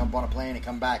Saturday, jump on a plane, and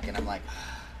come back. And I'm like,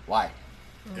 why?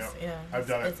 Yeah, I've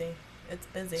done busy. It's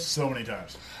busy. So many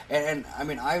times. And I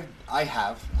mean, I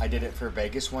did it for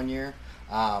Vegas one year,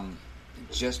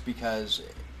 just because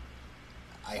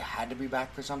I had to be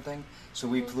back for something. So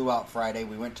we flew out Friday.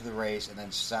 We went to the race, and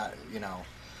then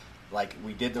like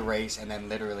we did the race, and then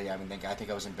literally, I think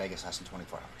I was in Vegas less than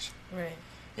 24 hours. Right.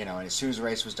 And as soon as the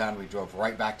race was done, we drove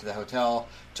right back to the hotel,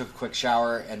 took a quick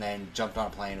shower, and then jumped on a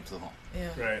plane and flew home. Yeah.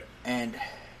 Right. And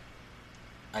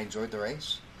I enjoyed the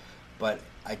race, but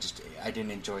I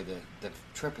didn't enjoy the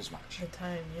trip as much. The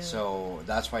time, yeah. So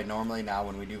that's why normally now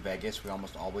when we do Vegas, we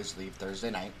almost always leave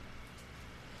Thursday night.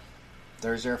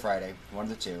 Thursday or Friday, one of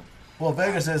the two. Well, the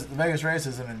Vegas race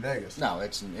isn't in Vegas. No,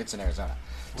 it's in Arizona.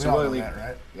 We So all we'll know leave, that,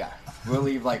 right? Yeah, we'll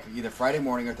leave like either Friday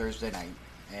morning or Thursday night,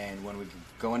 and when we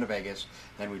go into Vegas,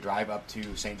 then we drive up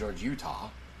to St. George, Utah,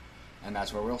 and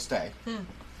that's where we'll stay.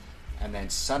 And then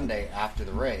Sunday after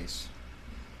the race,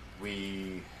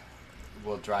 we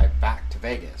will drive back to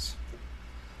Vegas,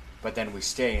 but then we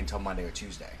stay until Monday or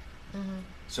Tuesday.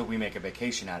 So we make a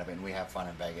vacation out of it, and we have fun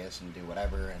in Vegas and do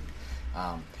whatever.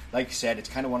 And like you said, it's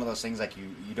kind of one of those things like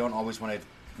you don't always want to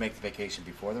make the vacation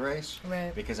before the race,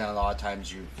 Right. because then a lot of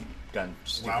times you've done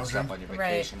stupid Lounging. stuff on your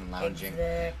vacation and lounging.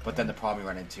 Exactly. But then the problem you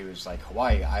run into is like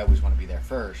Hawaii. I always want to be there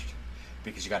first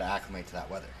because you got to acclimate to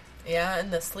that weather. Yeah,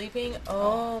 and the sleeping.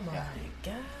 Oh my yeah.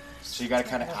 gosh. So you got to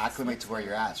kind of Terrible. acclimate to where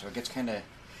you're at. So it gets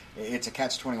it's a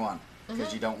catch-21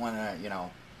 because you don't want to,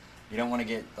 you don't want to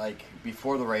get like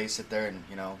before the race sit there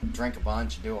and drink a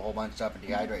bunch and do a whole bunch of stuff and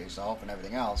dehydrate yourself and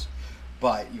everything else,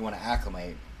 but you want to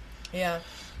acclimate. Yeah.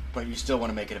 But you still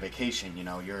want to make it a vacation.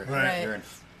 You're Right.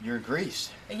 you're in Greece.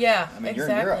 Yeah, I mean, you're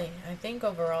in exactly. Europe. I think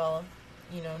overall,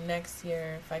 next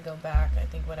year if I go back, I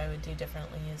think what I would do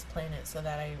differently is plan it so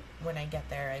that when I get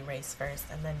there, I race first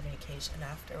and then vacation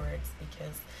afterwards,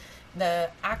 because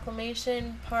the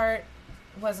acclimation part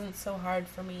wasn't so hard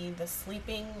for me. The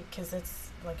sleeping, because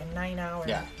it's like a 9-hour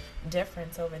Yeah.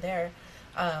 difference over there.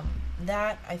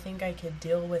 That I think I could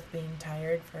deal with being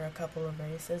tired for a couple of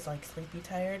races, like sleepy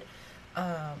tired.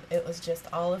 It was just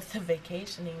all of the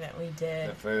vacationing that we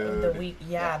did. The food. The week,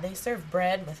 yeah, they serve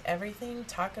bread with everything.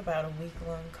 Talk about a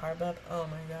week-long carb up. Oh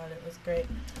my God, it was great.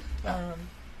 Yeah.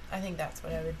 I think that's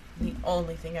the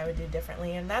only thing I would do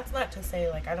differently. And that's not to say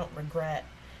like I don't regret,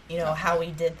 how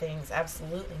we did things.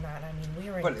 Absolutely not. I mean, we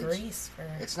were in Greece for.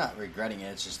 It's not regretting it.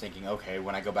 It's just thinking, okay,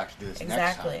 when I go back to do this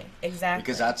next time. Exactly.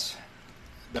 Because that's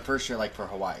the first year, like for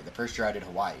Hawaii. The first year I did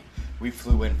Hawaii, we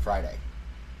flew in Friday,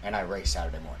 and I raced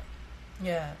Saturday morning.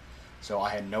 Yeah. So I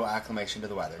had no acclimation to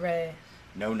the weather. Right.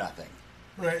 No nothing.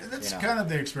 Right. That's kind of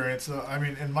the experience. I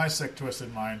mean, in my sick,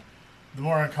 twisted mind, the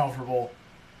more uncomfortable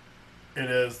it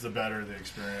is, the better the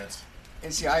experience.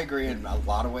 And see, I agree in a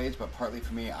lot of ways, but partly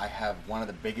for me, I have one of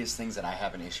the biggest things that I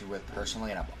have an issue with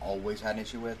personally, and I've always had an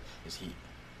issue with, is heat.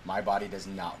 My body does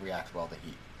not react well to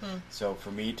heat. So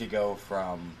for me to go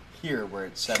from here, where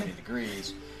it's 70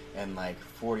 degrees and like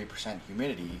 40%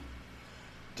 humidity,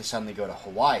 to suddenly go to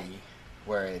Hawaii,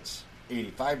 where it's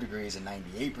 85 degrees and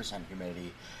 98%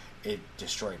 humidity, it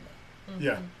destroyed me.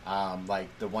 Yeah. Like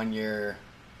the one year,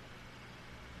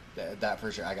 that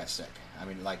first year, I got sick. I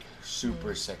mean, like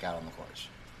super sick out on the course.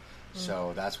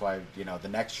 So that's why, the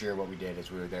next year what we did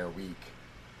is we were there a week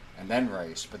and then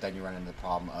raced, but then you run into the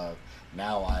problem of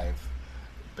now I've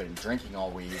been drinking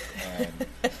all week, and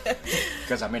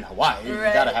because I'm in Hawaii, you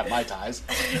gotta have Mai Tais.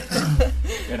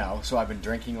 So I've been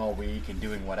drinking all week and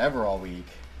doing whatever all week,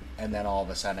 and then all of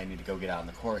a sudden I need to go get out on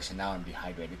the course, and now I'm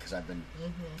dehydrated because I've been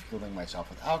fueling myself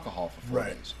with alcohol for 4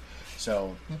 days.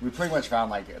 So we pretty much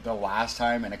found like the last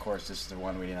time, and of course this is the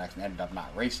one we didn't actually ended up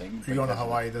not racing. Are you going to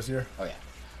Hawaii this year? Oh yeah,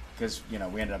 because we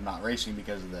ended up not racing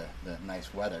because of the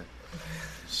nice weather.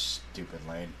 Stupid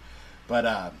lane,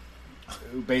 but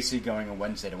basically going on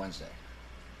Wednesday to Wednesday,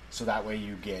 so that way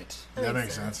you get That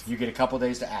makes sense. You get a couple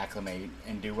days to acclimate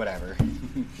and do whatever,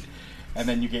 and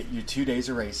then you get your 2 days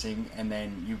of racing, and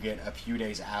then you get a few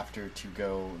days after to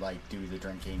go like do the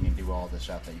drinking and do all the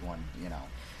stuff that you want.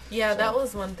 Yeah, So- that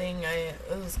was one thing. It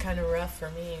was kind of rough for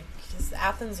me because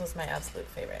Athens was my absolute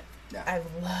favorite. Yeah. I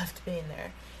loved being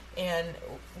there, and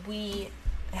we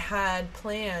had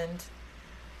planned.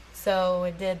 So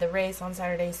we did the race on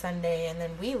Saturday, Sunday, and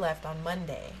then we left on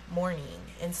Monday morning.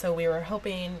 And so we were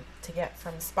hoping to get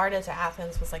from Sparta to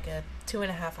Athens was like a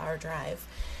 2.5-hour drive.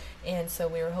 And so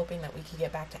we were hoping that we could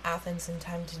get back to Athens in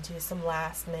time to do some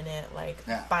last minute,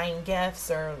 buying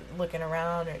gifts or looking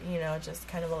around or, just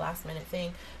kind of a last minute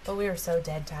thing. But we were so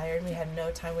dead tired. We had no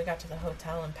time. We got to the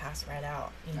hotel and passed right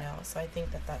out, So I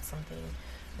think that that's something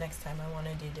next time I want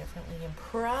to do differently and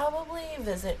probably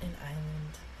visit an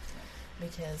island.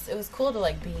 Because it was cool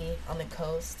to be on the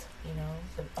coast,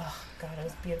 oh God, it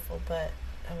was beautiful. But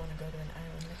I want to go to an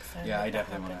island next time. Yeah, if I that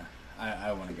definitely want happened. to.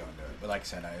 I want to go into it, but like I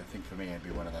said, I think for me it'd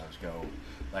be one of those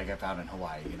like I found in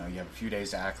Hawaii. You know, you have a few days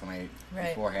to acclimate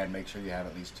beforehand. Make sure you have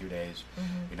at least 2 days.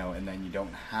 You know, and then you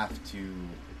don't have to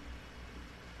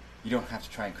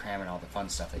try and cram in all the fun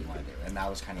stuff that you want to do. And that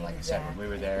was kind of like I said, when we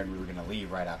were there and we were going to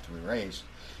leave right after we raced,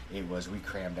 we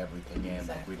crammed everything in.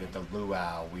 Like we did the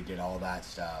luau, we did all that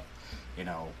stuff, you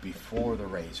know, before the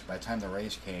race. By the time the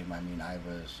race came, I've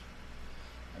been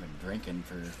drinking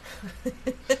for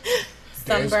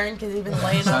sunburn because you've been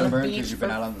laying on the beach because you've been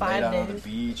for out 5 days. on the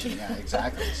beach. And yeah,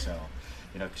 exactly. So,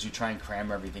 you know, because you try and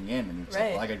cram everything in, and it's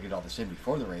like, well, I got to get all this in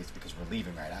before the race because we're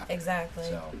leaving right after. Exactly.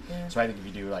 So I think if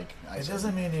you do like, it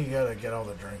doesn't mean you got to get all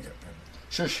the drink in.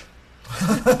 Shush.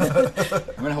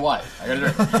 I'm in Hawaii. I got to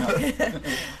drink.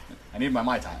 I need my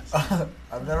Mai Tais.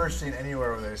 I've never seen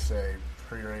anywhere where they say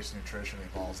pre-race nutrition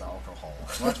equals alcohol.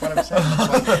 Well, that's what I'm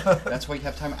saying. That's why you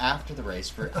have time after the race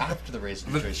for after the race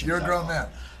nutrition. You're a grown man.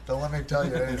 Don't let me tell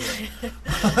you anything.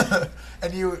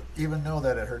 And you even know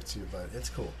that it hurts you, but it's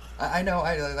cool. I know.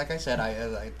 Like I said,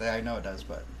 I know it does,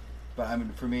 but I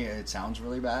mean, for me, it sounds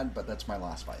really bad, but that's my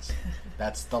last vice.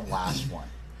 That's the last one.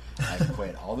 I've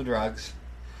quit all the drugs.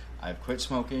 I've quit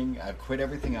smoking. I've quit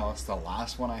everything else. The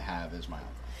last one I have is my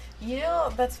alcohol. You know,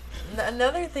 that's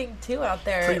another thing too out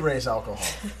there. Pre-race alcohol.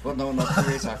 Well, no, not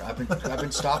pre-race alcohol. I've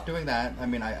been stopped doing that. I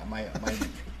mean,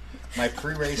 my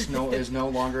pre-race is no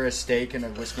longer a steak and a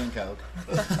whiskey and Coke.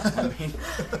 I mean,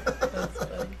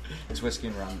 it's whiskey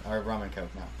and rum, or rum and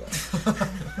Coke now.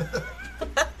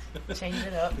 But. Change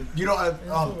it up. You know,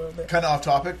 kind of off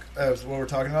topic as what we're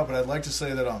talking about, but I'd like to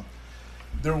say that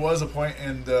there was a point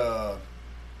in the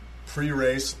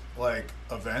pre-race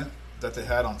event that they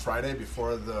had on Friday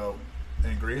before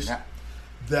in Greece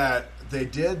that they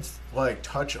did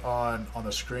touch on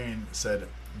the screen said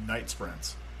night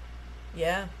sprints.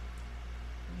 Yeah.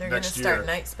 They're going to start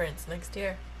night sprints next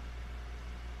year.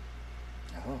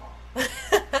 Oh.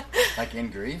 Like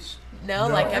in Greece? No,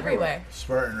 like everywhere.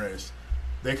 Spartan race.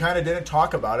 They kind of didn't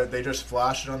talk about it. They just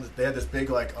flashed it on. They had this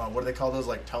big what do they call those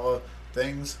tele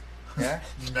things? Yeah.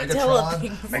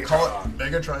 Megatron. They call it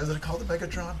Megatron. Is it called the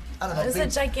Megatron? I don't know. It's a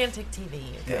gigantic TV.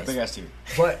 Yeah, big ass TV.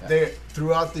 But they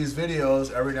throughout these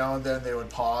videos, every now and then they would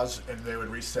pause and they would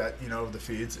reset, the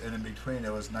feeds, and in between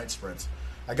it was night sprints.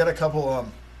 I got a couple.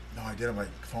 No, I didn't. My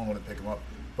phone wouldn't pick them up,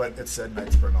 but it said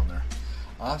night sprint on there.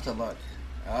 I'll have to look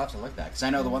that because I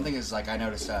know the one thing is I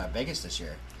noticed Vegas this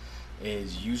year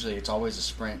is usually it's always a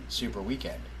sprint super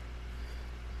weekend,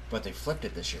 but they flipped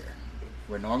it this year.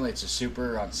 Where normally it's a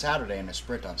super on Saturday and a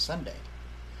sprint on Sunday.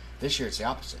 This year it's the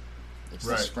opposite. It's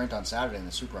the sprint on Saturday and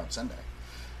the super on Sunday,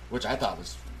 which I thought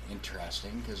was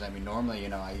interesting because, I mean, normally, you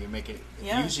make it...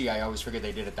 Yeah. Usually I always figured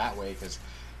they did it that way because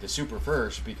the super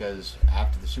first, because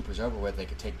after the super's over with, they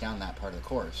could take down that part of the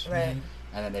course. Right.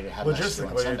 And then they'd have that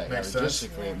super on Sunday.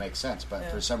 Logistically, it makes sense. But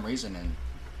for some reason in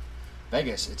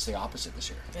Vegas, it's the opposite this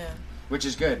year. Yeah. Which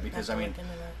is good because, I mean,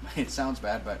 it sounds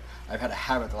bad, but I've had a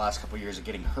habit the last couple of years of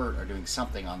getting hurt or doing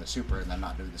something on the super and then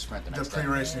not doing the sprint the next day. The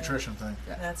pre-race nutrition thing.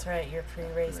 Yeah. That's right, your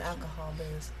pre-race alcohol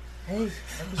booze. Hey, I was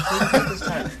doing it this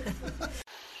time.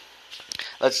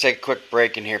 Let's take a quick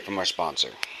break and hear from our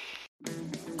sponsor.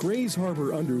 Grays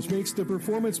Harbor Unders makes the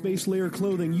performance-based layer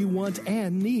clothing you want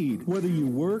and need. Whether you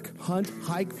work, hunt,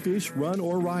 hike, fish, run,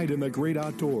 or ride in the great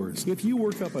outdoors. If you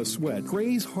work up a sweat,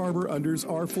 Grays Harbor Unders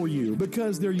are for you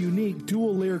because their unique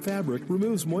dual-layer fabric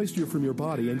removes moisture from your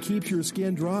body and keeps your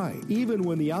skin dry, even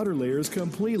when the outer layer is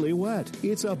completely wet.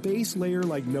 It's a base layer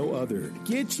like no other.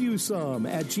 Get you some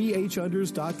at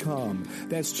ghunders.com.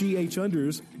 That's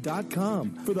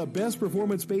ghunders.com for the best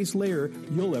performance-based layer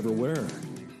you'll ever wear.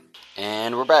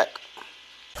 And we're back.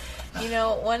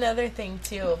 One other thing,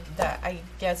 too, that I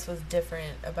guess was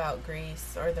different about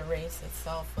Greece, or the race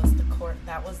itself, was the course.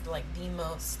 That was, the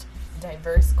most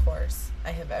diverse course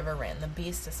I have ever ran. The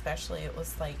Beast especially, it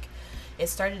was it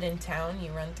started in town.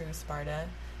 You run through Sparta.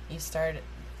 You start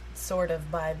sort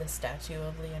of by the statue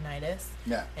of Leonidas.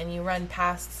 Yeah. And you run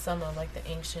past some of, the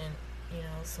ancient,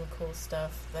 some cool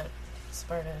stuff that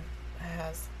Sparta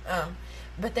has.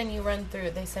 But then you run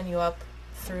through, they send you up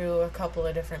through a couple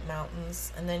of different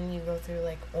mountains, and then you go through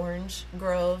orange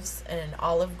groves and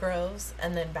olive groves,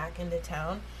 and then back into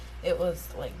town. It was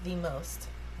the most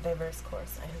diverse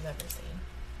course I have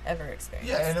ever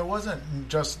experienced. Yeah, and it wasn't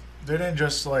just, they didn't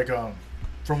just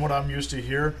from what I'm used to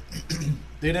here,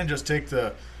 they didn't just take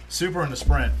the super and the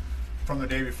sprint from the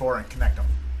day before and connect them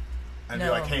and be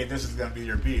like, hey, this is going to be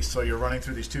your beast. So you're running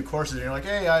through these two courses and you're like,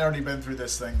 hey, I already been through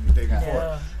this thing the day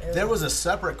before. There was a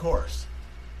separate course.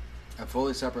 A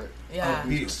fully separate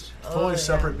beast. Fully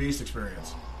separate beast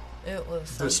experience. It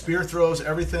was the spear throws,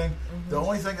 everything. Mm-hmm. The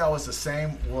only thing that was the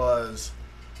same was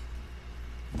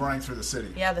running through the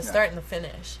city. Yeah, the start and the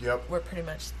finish. Yep. Were pretty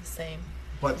much the same.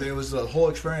 But it was the whole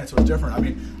experience was different. I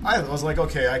mean, I was like,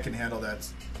 okay, I can handle that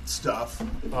stuff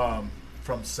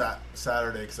from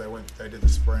Saturday because I did the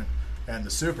sprint and the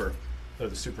super, or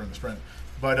the super and the sprint.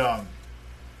 But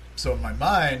so in my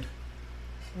mind,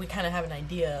 we kind of have an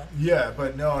idea. Yeah,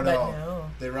 but no,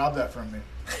 they robbed that from me.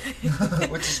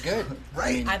 Which is good,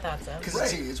 right? I thought so.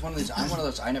 Because it's one of these. I'm one of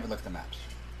those. I never look at the maps.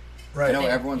 Right. I know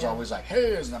everyone's always like,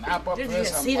 "Hey, is the map up?" Did for you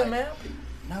this? see the map?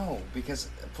 No, because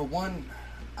for one,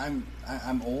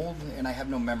 I'm old and I have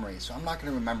no memory, so I'm not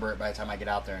going to remember it by the time I get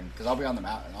out there. And because I'll be on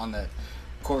the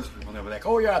course, people will be like,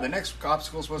 "Oh yeah, the next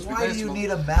obstacle is supposed to be this." Why do you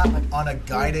need a map on a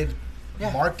guided,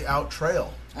 marked out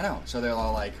trail? I know. So they're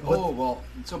all like, "Oh well,"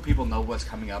 so people know what's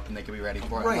coming up and they can be ready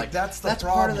for it. Right. I'm like, that's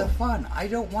part of the fun. I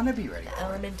don't want to be ready. The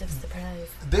element of surprise.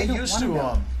 They used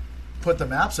to put the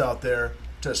maps out there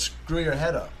to screw your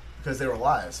head up because they were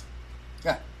lies.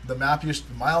 Yeah. The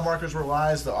mile markers were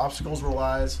lies. The obstacles were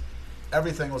lies.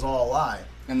 Everything was all a lie.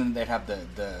 And then they'd have the.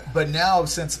 But now,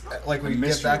 since like we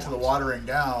get back to the ones. watering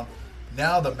down,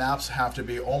 now the maps have to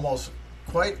be almost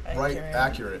quite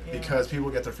accurate because people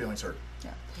get their feelings hurt.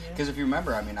 Yeah. Because if you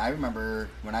remember, I remember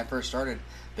when I first started,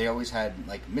 they always had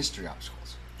like mystery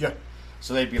obstacles. Yeah.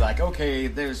 So they'd be like, okay,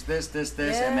 there's this,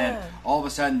 and then all of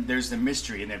a sudden there's the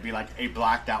mystery, and there'd be like a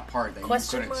blacked out part that you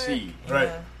couldn't see.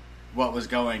 Right. What was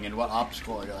going and what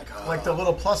obstacle. You're like, oh. Like the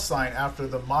little plus sign after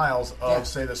the miles of,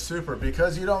 say, the super,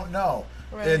 because you don't know.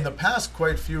 Right. In the past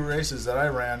quite few races that I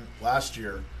ran last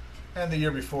year and the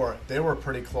year before, they were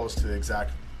pretty close to the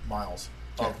exact miles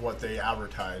of what they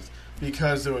advertised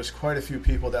because there was quite a few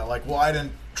people that like, well, I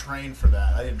didn't train for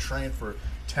that. I didn't train for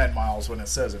 10 miles when it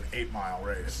says an 8-mile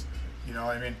race. You know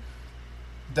what I mean?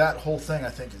 That whole thing, I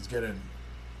think, is getting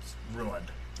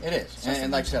ruined. It is.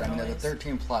 And like I said, the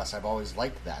 13 plus, I've always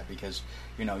liked that because,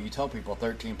 you tell people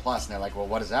 13 plus and they're like, well,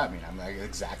 what does that mean? I'm like,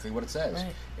 exactly what it says.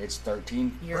 Right. It's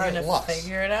 13 You're going to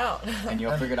figure it out. And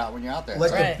you'll figure it out when you're out there.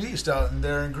 Like the Beast out in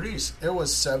there in Greece, it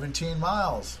was 17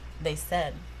 miles. They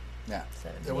said. Yeah.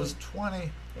 17. It was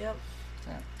 20. Yep.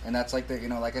 Yeah. And that's like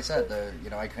like I said,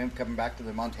 I came coming back to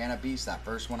the Montana Beast, that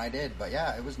first one I did, but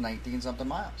yeah, it was 19-something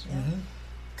miles.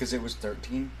 Because it was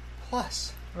 13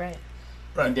 plus. Right.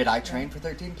 Right. And did I train for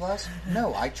 13 plus?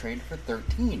 No, I trained for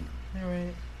 13.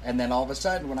 Right. And then all of a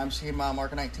sudden, when I'm seeing mile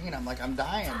marker 19, I'm like, I'm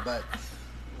dying, but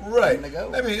right. I'm gonna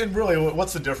go. I mean, and really,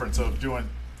 what's the difference of doing,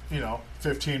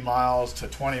 15 miles to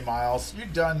 20 miles?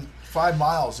 You've done 5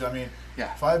 miles. I mean,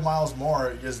 5 miles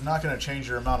more is not going to change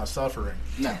your amount of suffering.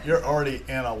 No. You're already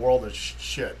in a world of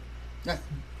shit. Yeah.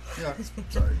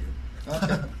 Sorry, you.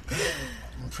 Okay.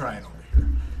 I'm trying over here.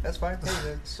 That's fine.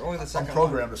 It's only the second I'm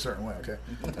programmed a certain way, okay?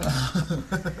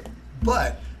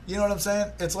 But, you know what I'm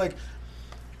saying? It's like,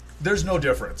 there's no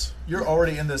difference. You're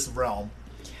already in this realm.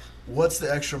 What's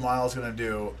the extra miles going to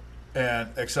do,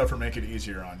 except for make it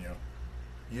easier on you?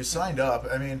 You signed up.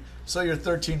 I mean, so you're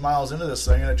 13 miles into this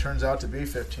thing, and it turns out to be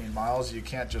 15 miles. You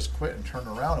can't just quit and turn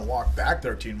around and walk back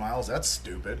 13 miles. That's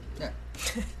stupid. Yeah.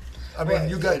 I mean,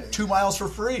 you got 2 miles for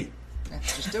free. Yeah,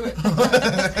 just do it.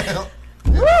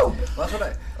 Woo! Well, that's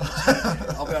what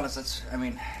I'll be honest.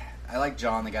 I like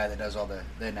John, the guy that does all the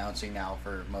announcing now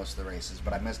for most of the races,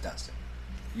 but I miss Dustin.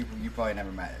 You probably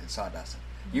never saw Dustin.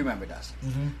 You remember Dustin.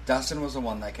 Mm-hmm. Dustin was the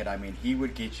one that he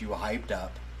would get you hyped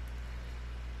up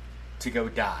to go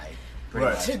die. Pretty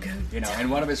much. To go die. And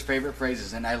one of his favorite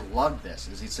phrases, and I love this,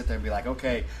 is he'd sit there and be like,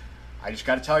 okay, I just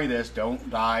got to tell you this, don't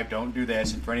dive, don't do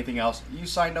this, and for anything else, you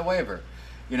signed a waiver.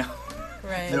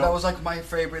 Right. And that was like my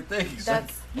favorite thing.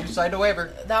 You signed a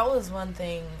waiver. That was one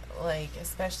thing, like,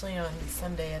 especially on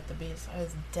Sunday at the Beast, I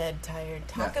was dead tired.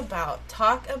 Talk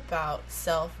about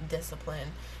self-discipline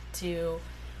to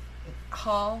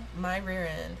haul my rear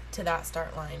end to that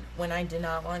start line when I did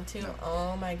not want to. No.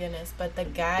 Oh my goodness. But the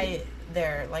guy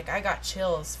there, like, I got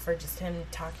chills for just him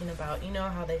talking about,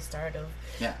 how they start of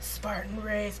Spartan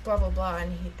race, blah blah blah,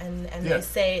 and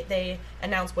they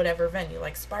announce whatever venue,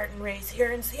 like Spartan race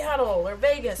here in Seattle or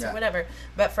Vegas or whatever.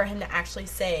 But for him to actually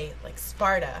say like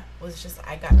Sparta was just,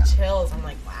 I got chills. I'm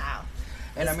like, wow.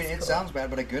 And it cool. Sounds bad,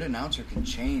 but a good announcer can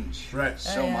change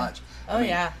so much.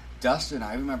 Dustin,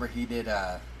 I remember he did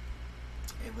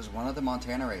it was one of the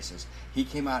Montana races. He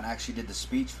came out and actually did the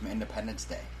speech from Independence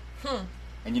Day.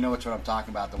 And you know what I'm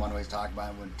talking about, the one where he's talking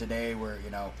about when today we're,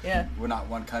 we're not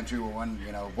one country, we're one,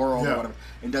 world or whatever.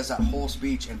 And does that whole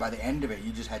speech, and by the end of it,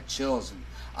 you just had chills. And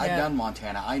I'd done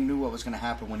Montana. I knew what was going to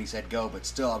happen when he said go, but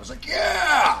still I was like,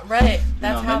 yeah! Right.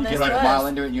 That's how this was. You get like a mile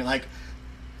into it, and you're like,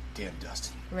 damn,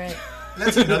 Dustin. Right.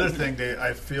 That's another thing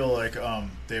I feel like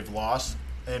they've lost,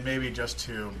 and maybe just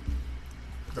to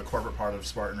the corporate part of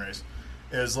Spartan Race,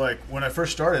 is like when I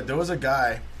first started, there was a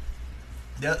guy.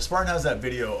 Yeah, Spartan has that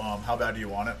video. How bad do you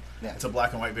want it? Yeah. It's a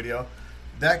black and white video.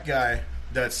 That guy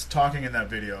that's talking in that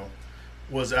video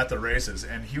was at the races,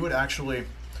 and he would actually.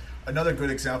 Another good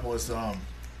example is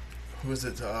who is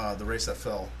it? The race that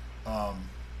fell.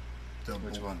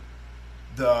 Which one?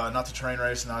 Not the train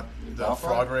race, not the Battle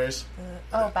frog Frog? race.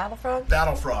 Battle Frog?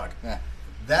 Battle Frog. Yeah.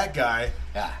 That guy,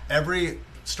 Yeah. every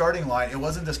starting line, it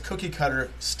wasn't this cookie cutter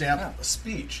stamp Yeah.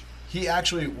 speech. He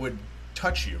actually would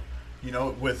touch you,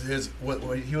 with his what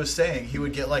he was saying. He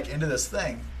would get like into this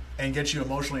thing and get you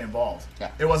emotionally involved. Yeah.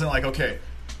 It wasn't like, okay,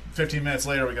 15 minutes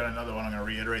later we got another one. I'm going to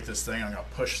reiterate this thing. I'm going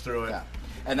to push through it. Yeah.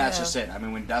 And that's Yeah. just it. I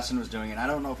mean, when Dustin was doing it, I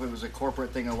don't know if it was a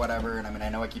corporate thing or whatever. And I mean, I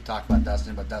know I keep talking about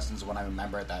Dustin, but Dustin's the one I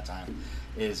remember at that time.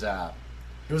 It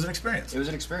was an experience. It was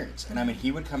an experience. And I mean,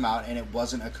 he would come out and it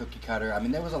wasn't a cookie cutter. I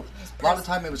mean, there was a lot of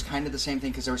time it was kind of the same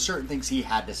thing because there were certain things he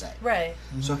had to say. Right.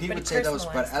 So he But would he say those,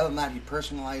 but personalized other than that, he'd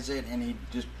personalize it and he'd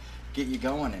just get you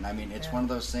going. And I mean, it's Yeah. one of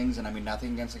those things. And I mean,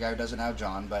 nothing against the guy who doesn't have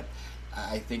John, but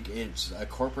I think it's a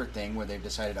corporate thing where they've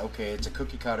decided, okay, it's a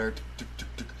cookie cutter,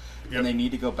 Yep. and they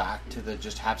need to go back to the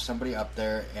just have somebody up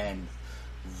there and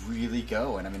really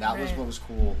go. And I mean, that was Right. what was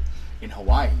cool in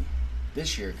Hawaii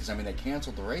this year because I mean, they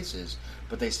canceled the races,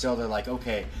 but they're like,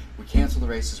 okay, we canceled the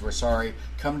races. We're sorry.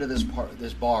 Come to this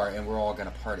bar, and we're all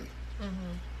gonna party. Mm-hmm.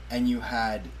 And you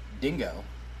had Dingo,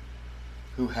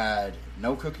 who had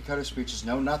no cookie cutter speeches,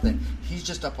 no nothing. He's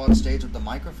just up on stage with the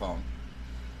microphone,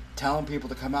 telling people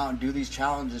to come out and do these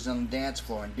challenges on the dance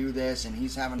floor and do this, and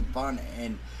he's having fun.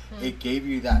 And it gave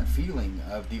you that feeling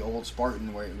of the old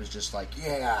Spartan where it was just like,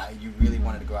 yeah, you really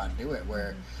wanted to go out and do it.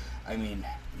 Where, I mean,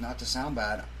 not to sound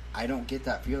bad, I don't get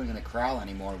that feeling in the corral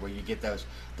anymore where you get those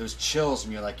chills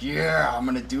and you're like, yeah, I'm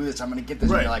going to do this, I'm going to get this.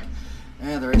 Right. And you're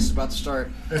like, the race is about to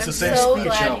start. It's I'm the same so speech.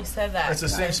 glad you said that. It's the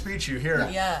same speech you hear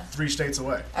Yeah. 3 states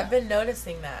away. I've been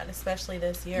noticing that, especially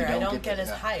this year. You I don't don't get get the- as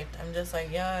yeah. hyped. I'm just like,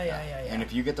 yeah. And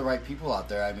if you get the right people out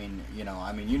there, I mean,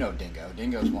 Dingo.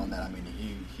 Dingo's one that, I mean,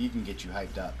 he can get you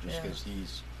hyped up just Yeah. because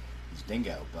he's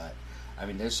Dingo. But I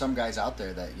mean, there's some guys out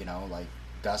there that like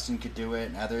Dustin could do it,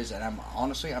 and others. And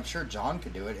I'm sure John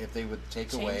could do it if they would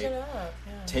change it up.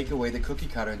 Yeah. take away the cookie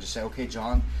cutter and just say, okay,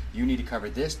 John, you need to cover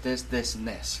this, this, this, and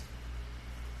this.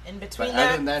 in But between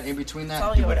other than that, in between it's that,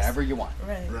 all do yours. whatever you want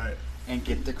Right. Right. and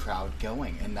get the crowd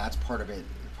going, and that's part of it.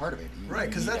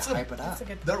 Right, 'cause you need that's to a- hype it up. That's a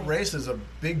good That point. race is a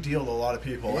big deal to a lot of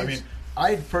people. It I is. mean,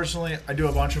 I personally do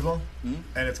a bunch of them, Mhm.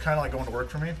 and it's kind of like going to work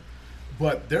for me.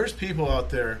 But there's people out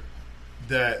there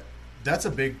that's a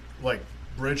big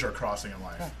bridge they're crossing in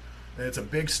life, Yeah. and it's a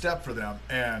big step for them,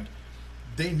 and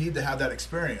they need to have that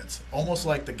experience, almost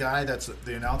like the guy that's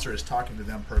the announcer is talking to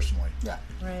them personally, Yeah.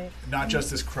 Right. not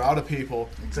just this crowd of people.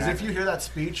 Because if Exactly. you hear that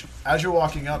speech as you're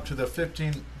walking up to the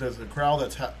crowd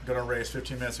that's going to race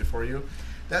 15 minutes before you,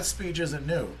 that speech isn't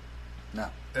new. No.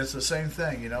 It's the same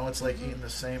thing, It's like eating the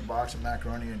same box of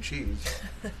macaroni and cheese.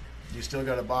 You still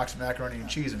got a box of macaroni and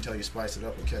cheese until you spice it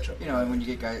up with ketchup. And when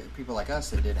you get people like us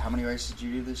that did, how many races did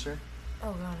you do this year?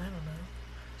 Oh God, I don't know.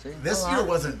 See? This A year lot.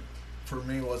 wasn't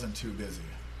too busy.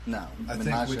 No. I mean,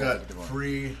 think last we year I got did more.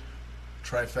 3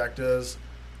 trifectas,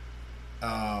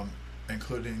 not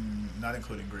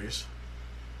including Greece.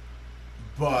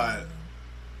 But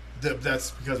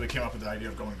that's because we came up with the idea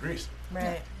of going to Greece.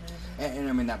 Right. And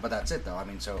I mean but that's it though. I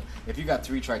mean, so if you got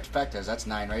 3 trifectas, that's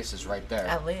 9 races right there.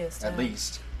 At least. At yeah.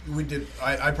 least. We did.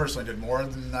 I personally did more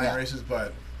than 9 Yeah. races,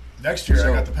 but next year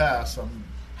So- I got the pass.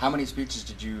 How many speeches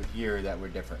did you hear that were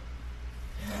different?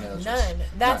 Any of those None.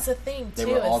 races? That's None. the thing They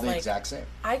too. were all It's the like, exact same.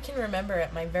 I can remember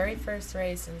at my very first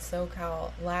race in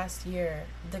SoCal last year,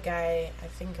 the guy, I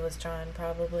think it was John,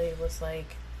 probably was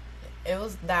like, it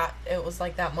was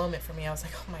like that moment for me. I was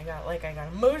like, oh my God, like I got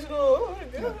emotional. Oh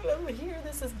my God, I'm here.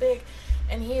 This is big.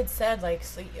 And he had said like,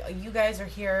 so you guys are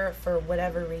here for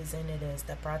whatever reason it is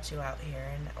that brought you out here.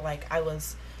 And like I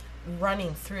was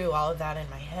running through all of that in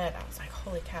my head. I was like,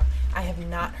 holy cow, I have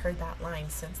not heard that line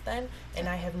since then, and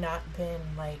I have not been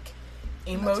like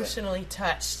emotionally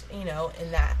touched, in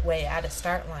that way at a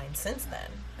start line since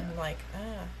then. I'm like,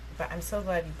 but I'm so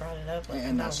glad you brought it up. Like, I'm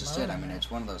And not that's just alone it. I in mean, that.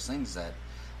 it's one of those things that,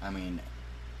 I mean,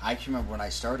 I can remember when I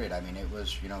started, I mean, it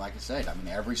was, like I said, I mean,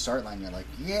 every start line, you're like,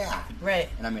 yeah. Right.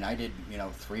 And I mean, I did,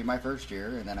 3 my first year,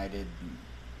 and then I did,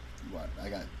 I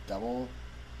got double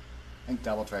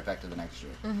trifecta the next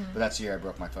year. Mm-hmm. But that's the year I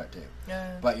broke my foot, too.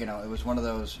 Yeah. But, it was one of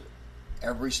those,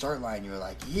 every start line, you were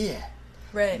like, yeah.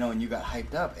 Right. And you got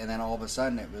hyped up, and then all of a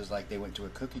sudden, it was like they went to a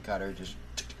cookie cutter, just,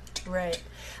 Right.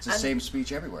 it's the I'm- same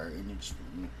speech everywhere. And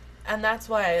And that's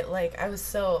why, like, it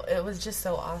was just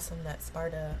so awesome that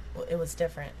Sparta, it was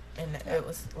different. And it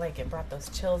was, like, it brought those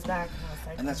chills back. And I was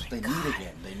like, And that's what they need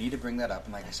again. They need to bring that up.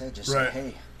 And like I said, just Right. say,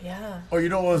 hey. Yeah. Oh, you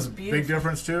know what was a Beautiful. big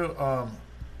difference too?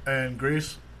 In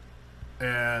Greece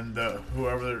and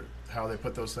how they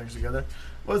put those things together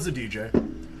was the DJ.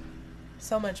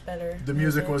 So much better. The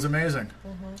music was amazing.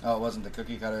 Oh, it wasn't the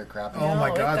cookie cutter crap. Oh No, my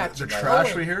it God, got the you trash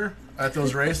going. we hear at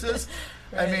those races.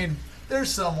 Right. I mean, there's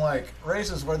some like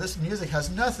races where this music has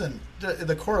nothing.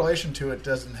 The correlation to it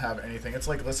doesn't have anything. It's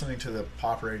like listening to the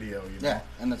pop radio, you know. Yeah,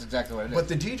 and that's exactly what it is. But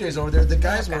the DJs over there, the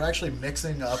guys were actually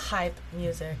mixing up Hype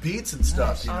music. beats and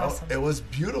stuff. You know, Awesome. it was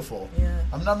beautiful. Yeah.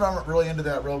 I'm not really into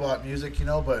that robot music, you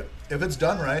know, but if it's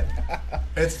done right,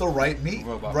 it's the right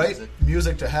Robot right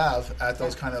music to have at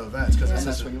those kind of events because And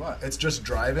that's what you want. It's just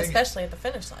driving. Especially at the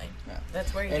finish line. Yeah.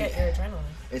 That's where you And- get your adrenaline.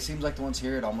 It seems like the ones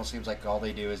here, it almost seems like all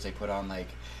they do is they put on like,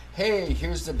 hey,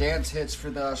 here's the dance hits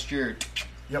for the year.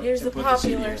 Yep. Here's To the put the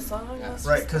CD popular in. song. Yeah. Let's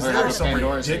Right, just because Or there's have some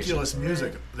Pandora ridiculous station.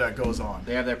 music that goes on.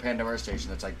 They have their Pandora station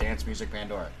that's like dance music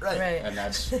Pandora. Right. Right. And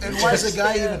that's And why is the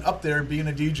guy Yeah. even up there being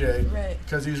a DJ? Right.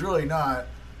 Because he's really not,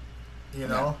 you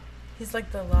know. He's like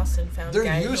the lost and found There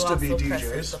guy used who to be also DJs.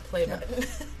 presses the play Yeah. button.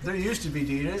 There used to be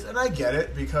DJs, and I get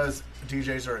it because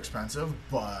DJs are expensive,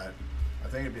 but I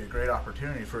think it'd be a great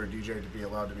opportunity for a DJ to be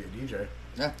allowed to be a DJ.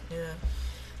 yeah. Yeah.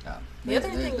 Yeah. The other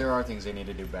thing- there are things they need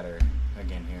to do better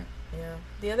again here. Yeah.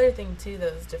 The other thing too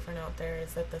that is different out there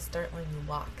is that the start line you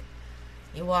walk.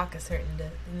 You walk a certain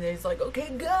distance, and there's like, okay,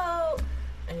 go,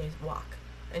 and you walk,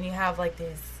 and you have like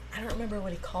these. I don't remember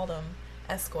what he called them,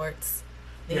 escorts.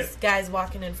 These guys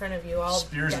walking in front of you, all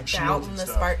Spears and decked out shields in and the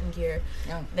stuff. Spartan gear.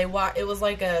 Yeah. They walk. It was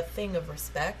like a thing of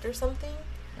respect or something.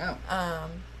 Yeah.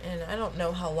 And I don't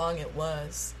know how long it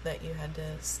was that you had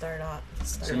to start off.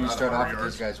 So you Not start a off hard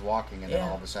with these yard. guys walking, and then Yeah.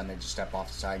 all of a sudden they just step off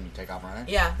the side and you take off running.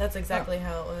 Yeah, that's exactly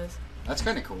how it was. That's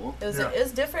kind of cool. It was. Yeah. It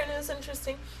was different. It was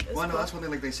interesting. It was Well, no, cool. that's one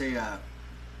thing. Like they say,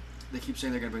 they keep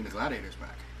saying they're going to bring the gladiators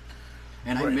back,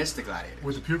 and I Right. miss the gladiators.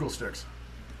 With the pugil sticks.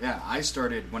 Yeah, I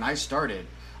started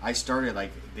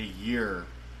like the year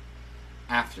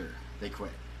after they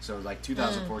quit. So like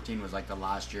 2014 was like the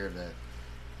last year of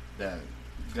the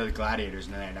gladiators,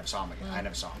 and then I never saw them again. I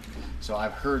never saw them. So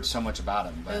I've heard so much about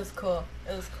them. But It was cool.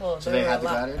 It was cool. So There they were had a the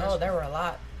lot. gladiators? Oh, there were a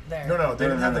lot there. No, they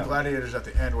didn't have the no. gladiators at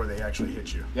the end where they actually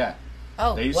hit you. yeah,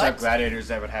 Oh, they used what? to have gladiators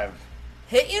that would have.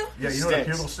 Hit you? Yeah, you know what a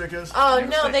Sticks. pugil stick is? Oh They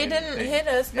no, was they like- didn't they- hit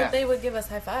us, but yeah. they would give us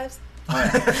high fives. Oh,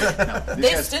 yeah. No, these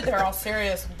They guys- stood there all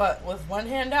serious, but with one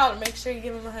hand out and make sure you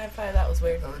give them a high five. That was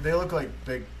weird. They look like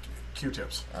big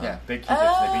Q-tips. Yeah, big Q-tips.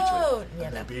 They beat you Oh, with. yeah,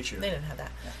 They no, beat you. They didn't have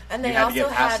that. And You they had to also get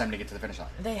past had. them to get to the finish line.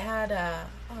 They had.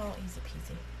 Oh, easy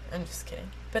peasy. I'm just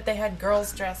kidding. But they had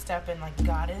girls dressed up in like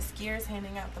goddess gears,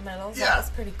 handing out the medals. Yeah. That was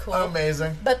pretty cool.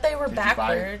 Amazing. But they were Did you buy-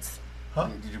 backwards. Huh?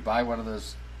 Did you buy one of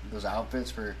those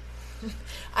outfits for?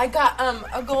 I got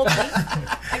a gold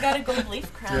leaf. I got a gold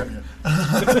leaf crown.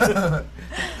 Yeah.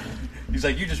 He's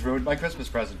like, you just ruined my Christmas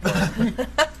present for me.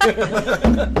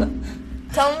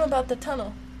 Tell them about the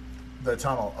tunnel. The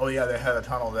tunnel. Oh yeah, they had a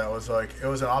tunnel that was like it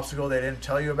was an obstacle they didn't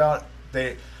tell you about.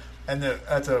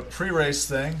 At the pre-race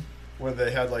thing where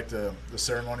they had like the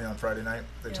ceremony on Friday night,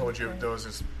 they Yeah, told you right. there was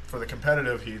this, for the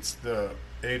competitive heats, the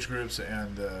age groups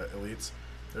and the elites.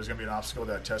 There's going to be an obstacle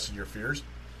that tested your fears.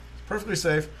 It's perfectly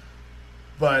safe,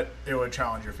 but it would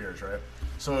challenge your fears, right?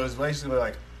 So it was basically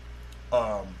like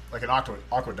an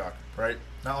aqueduct, right?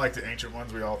 Not like the ancient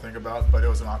ones we all think about, but it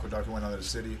was an aqueduct that went under the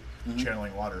city,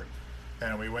 channeling water.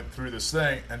 And we went through this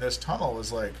thing, and this tunnel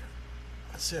was like,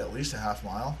 I'd say at least a half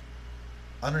mile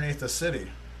underneath the city.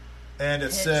 And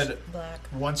it Pitch said, black.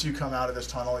 once you come out of this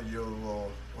tunnel, you'll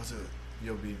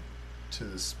be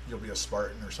a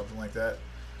Spartan or something like that.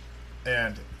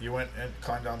 And you went and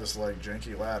climbed down this like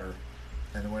janky ladder,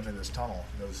 and went in this tunnel.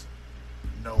 There was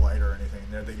no light or anything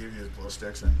there. They gave you these glow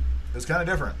sticks, and it was kind of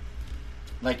different.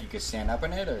 Like you could stand up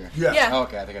in it, or Yeah. Yeah. Oh,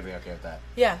 okay, I think I'd be okay with that.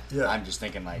 Yeah. Yeah. I'm just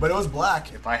thinking like, But it was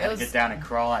black. if I had It to was- get down and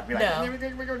crawl, I'd be like, No.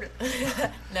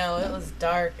 "Yeah." No, it was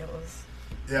dark. It was.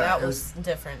 Yeah, that it was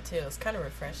different too. It was kind of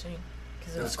refreshing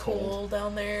because it It was was cold. cool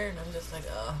down there, and I'm just like,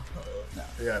 oh.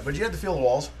 Yeah, but you had to feel the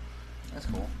walls That's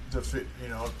cool. to fit,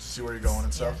 to see where you're going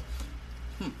and stuff.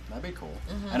 That'd be cool.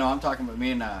 Mm-hmm. I know. I'm talking about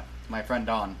me and my friend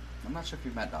Don. I'm not sure if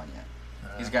you've met Don yet.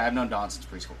 He's a guy I've known Don since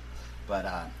preschool, but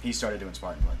he started doing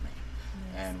Spartan with me,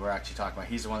 and we're actually talking about.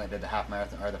 He's the one that did the half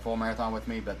marathon or the full marathon with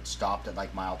me, but stopped at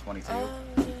like mile 22. Oh,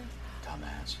 yeah.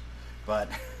 Dumbass. But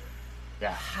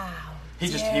yeah, How? he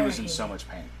dare was in he. so much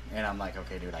pain, and I'm like,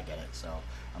 okay, dude, I get it. So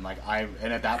I'm like,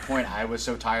 and at that point, I was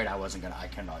so tired, I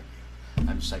couldn't argue.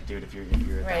 I'm just like, dude, if you're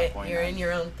at that point, you're in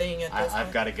your own thing at this point.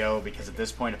 I've got to go, because at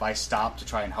this point, if I stop to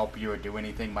try and help you or do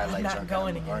anything, my legs aren't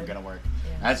going to work.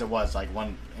 Yeah. As it was, like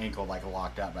one ankle like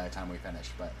locked up by the time we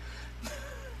finished.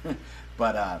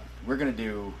 But we're gonna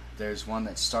do. There's one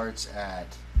that starts at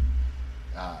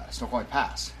Snoqualmie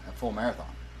Pass, a full marathon.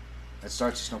 It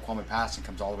starts at Snoqualmie Pass and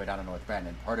comes all the way down to North Bend,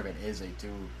 and part of it is a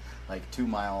 2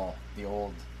 mile, the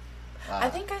old. I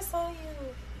think I saw you.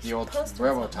 The old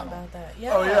railroad tunnel. About that.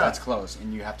 Yeah. Oh yeah, that's closed,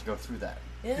 and you have to go through that.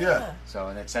 Yeah. So,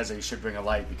 and it says that you should bring a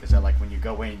light, because they're like, when you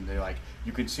go in, they're like,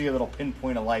 you can see a little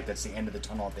pinpoint of light that's the end of the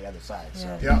tunnel at the other side.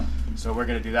 So, So we're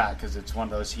gonna do that, because it's one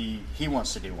of those. He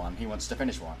wants to do one. He wants to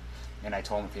finish one, and I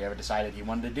told him if he ever decided he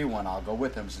wanted to do one, I'll go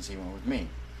with him, since he went with me.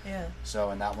 Yeah.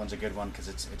 So, and that one's a good one, because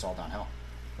it's all downhill.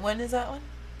 When is that one?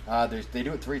 They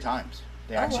do it 3 times.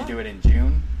 They actually do it in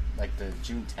June, like the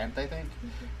June 10th, I think,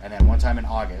 and then one time in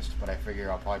August. But I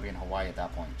figure I'll probably be in Hawaii at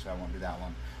that point, so I won't do that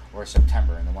one. Or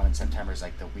September, and the one in September is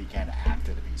like the weekend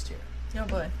after the Beast here. Oh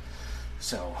boy.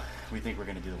 So we think we're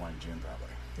going to do the one in June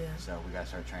probably. Yeah. So we got to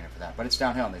start training for that. But it's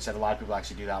downhill, and they said a lot of people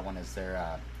actually do that one as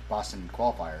their Boston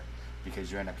qualifier, because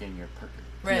you end up getting your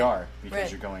PR because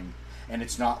you're going, and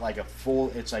it's not like a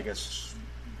full. It's like a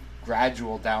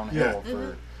gradual downhill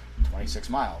for 26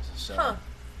 miles. So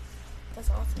that's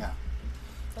awesome. Yeah.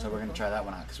 So we're gonna try that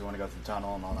one out, because we want to go through the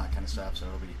tunnel and all that kind of stuff. So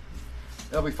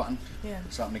it'll be fun. Yeah.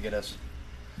 Something to get us.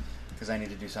 Because I need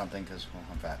to do something, because, well,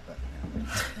 I'm fat, but,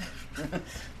 you know.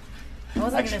 I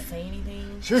wasn't going to say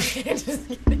anything. Sure.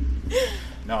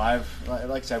 No,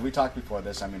 like I said, we talked before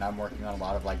this. I mean, I'm working on a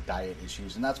lot of, like, diet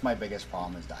issues, and that's my biggest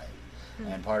problem is diet.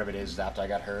 And part of it is after I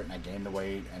got hurt and I gained the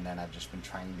weight, and then I've just been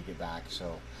trying to get back.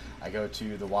 So I go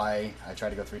to the Y. I try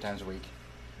to go 3 times a week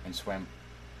and swim,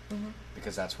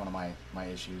 because that's one of my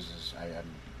issues is I'm,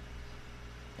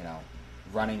 you know,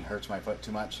 running hurts my foot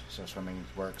too much, so swimming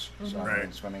works. So I'm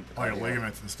doing swimming. All your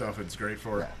ligaments and stuff, it's great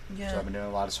for. So I've been doing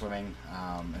a lot of swimming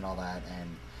and all that,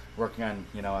 and working on,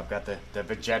 you know, I've got the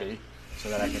veggetti, so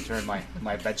that I can turn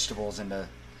my vegetables into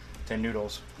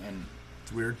noodles. And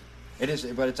it's weird. It is,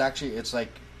 but it's actually, it's like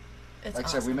awesome. I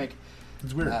said, we make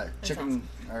it's weird. Chicken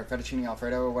or fettuccine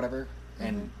Alfredo or whatever,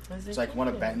 and it's like one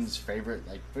of Benton's favorite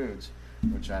like foods,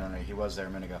 which I don't know, he was there a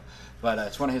minute ago, but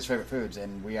it's one of his favorite foods.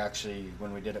 And we actually,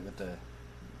 when we did it with the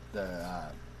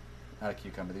not a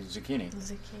cucumber, the zucchini.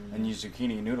 And use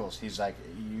zucchini noodles, he's like,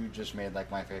 you just made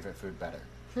like my favorite food better.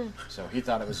 So he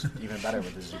thought it was even better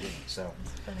with the zucchini. So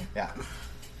yeah,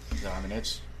 so I mean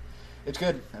it's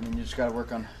good. I mean, you just got to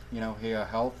work on, you know,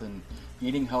 health and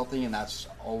eating healthy, and that's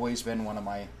always been one of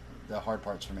the hard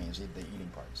parts for me is the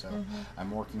eating part. So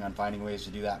I'm working on finding ways to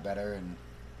do that better, and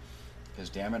because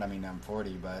damn it, I mean, I'm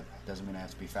 40, but it doesn't mean I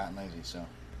have to be fat and lazy. So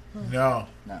no,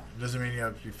 it doesn't mean you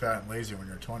have to be fat and lazy when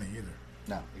you're 20 either.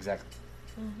 No, exactly.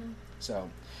 So,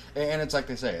 and it's like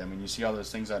they say, I mean, you see all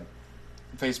those things on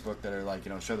Facebook that are like,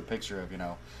 you know, show the picture of, you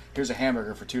know, here's a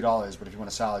hamburger for $2, but if you want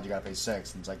a salad, you got to pay $6.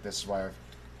 And it's like, this is why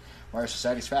our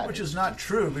society's fat. Which is not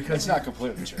true, because it's not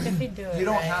completely true. If you do it, you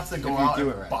don't have to go out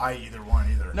and buy either one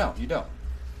either. No, you don't.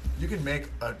 You can make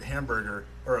a hamburger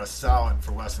or a salad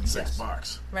for less than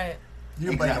 $6. Right.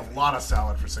 You can make a lot of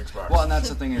salad for $6. Well, and that's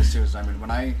the thing is too. Is I mean,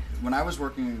 when I was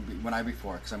working,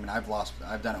 before, because I mean, I've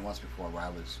done it once before where I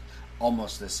was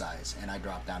almost this size and I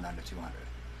dropped down to 200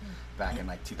 back in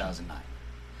like 2009.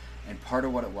 And part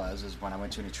of what it was is when I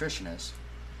went to a nutritionist.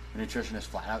 The nutritionist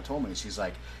flat out told me, she's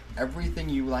like, everything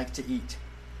you like to eat,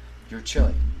 your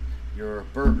chili, your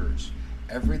burgers,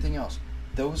 everything else,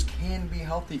 those can be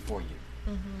healthy for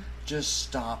you. Just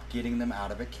stop getting them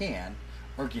out of a can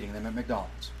or getting them at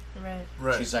McDonald's.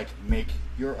 Right. She's like, make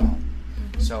your own.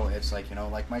 So it's like, you know,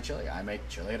 like my chili. I make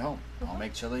chili at home. I'll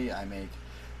make chili. I make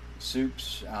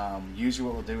soups. Usually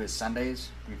what we'll do is Sundays,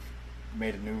 we've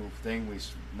made a new thing. We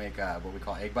make what we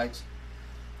call egg bites,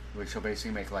 which will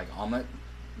basically make like omelet.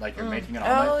 Like you're making an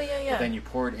omelet. Oh, yeah. But then you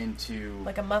pour it into...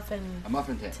 like a muffin. A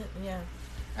muffin tin.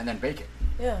 And then bake it.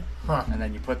 Yeah. And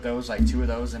then you put those, like 2 of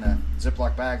those in a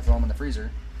Ziploc bag, throw them in the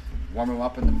freezer, warm them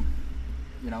up in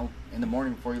the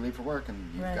morning before you leave for work, and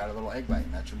you've got a little egg bite,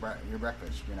 and that's your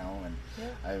breakfast, you know.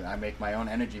 And I make my own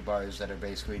energy bars that are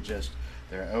basically just,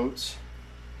 they're oats,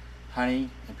 honey,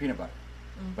 and peanut butter.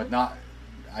 But not,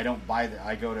 I don't buy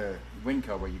I go to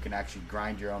Winco where you can actually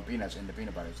grind your own peanuts into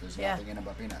peanut butter. So there's nothing in them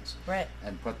but peanuts. Right.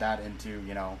 And put that into,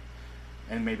 you know,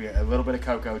 and maybe a little bit of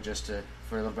cocoa just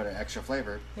for a little bit of extra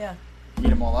flavor. Yeah. Heat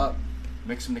them all up,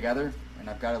 mix them together, and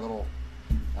I've got a little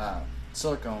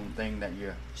silicone thing that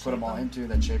you put them all into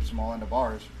that shapes them all into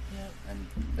bars. Yep. And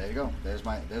there you go. There's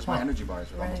my energy bars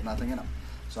with almost nothing in them.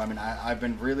 So I mean, I've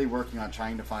been really working on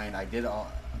trying to find. I did a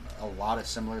a lot of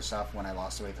similar stuff when I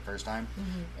lost the weight the first time,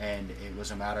 and it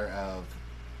was a matter of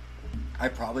I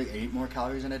probably ate more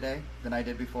calories in a day than I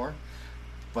did before,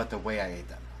 but the way I ate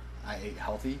them, I ate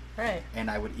healthy, Right. and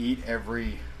I would eat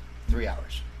every 3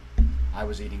 hours. I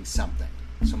was eating something,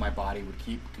 so my body would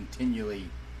keep continually,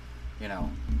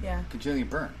 Yeah. continually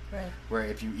burn. Right. Where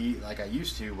if you eat like I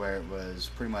used to, where it was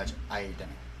pretty much I ate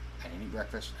dinner, I didn't eat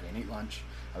breakfast, I didn't eat lunch.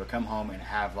 I would come home and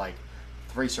have like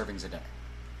 3 servings a day.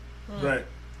 Right.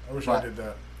 I wish I did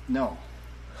that. No,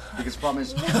 because the problem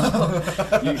is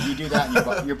you do that,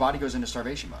 and your body goes into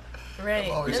starvation mode.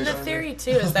 Right. always And the done theory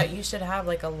too is that you should have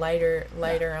like a lighter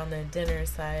on the dinner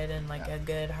side, and like a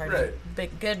good hearty,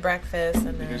 good breakfast,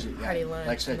 and Because then hearty lunch.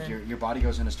 like I said, and then, your body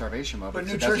goes into starvation mode. But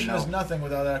because it doesn't nutrition is know- nothing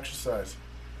without exercise.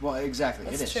 Well, exactly,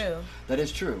 That's it is true. That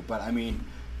is true, but I mean,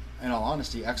 in all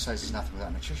honesty, exercise is nothing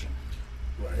without nutrition.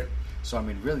 Right. So I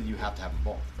mean, really, you have to have them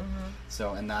both.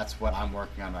 So, and that's what I'm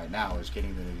working on right now is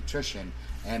getting the nutrition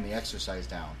and the exercise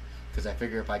down. Because I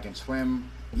figure if I can swim,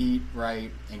 eat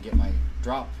right, and get my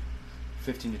drop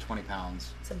 15 to 20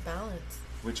 pounds, it's a balance.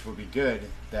 which would be good,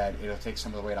 that it'll take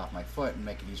some of the weight off my foot and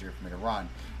make it easier for me to run,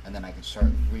 and then I can start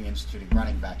reinstituting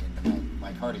running back into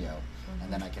my cardio,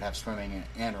 and then I could have swimming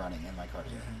and running in my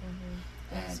cardio,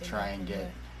 and So try you and can do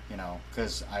get, it.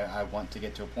 because I want to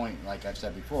get to a point, like I've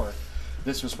said before,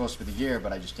 this was supposed to be the year,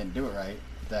 but I just didn't do it right,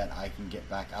 that I can get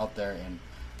back out there and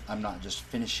I'm not just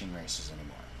finishing races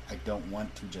anymore. I don't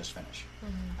want to just finish.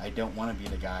 I don't want to be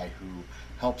the guy who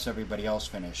helps everybody else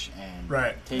finish and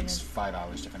takes 5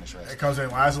 hours to finish a race. It comes in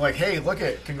last, like, hey, look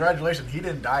at, congratulations, he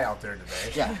didn't die out there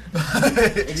today.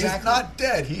 Yeah, He's not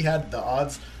dead. He had the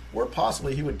odds where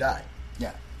possibly he would die.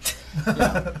 yeah.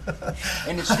 Yeah.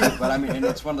 And it's true, but I mean, and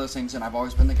it's one of those things, and I've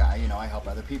always been the guy, I help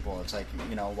other people. It's like,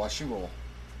 Washougal,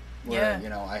 where,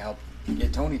 I help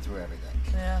get Tony through everything.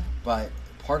 Yeah. But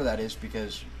part of that is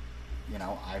because,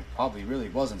 I probably really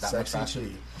wasn't that much Sexy faster.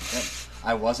 T. Yep.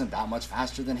 I wasn't that much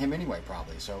faster than him anyway,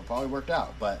 probably. So it probably worked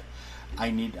out. But I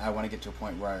want to get to a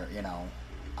point where,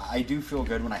 I do feel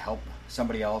good when I help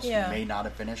somebody else who may not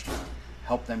have finished,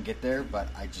 help them get there, but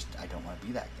I don't want to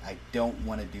be that. I don't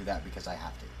want to do that because I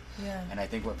have to. Yeah. And I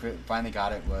think what finally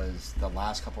got it was the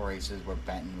last couple races where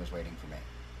Benton was waiting for me.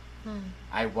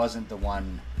 I wasn't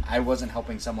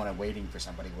helping someone and waiting for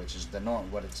somebody, which is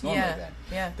what it's normally been.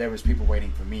 Yeah. There was people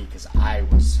waiting for me because I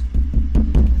was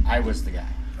the guy.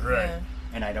 Right. Yeah.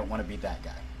 And I don't want to be that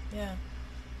guy. Yeah.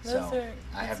 So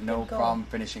I have that's a no good goal. problem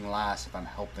finishing last if I'm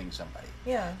helping somebody.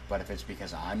 Yeah. But if it's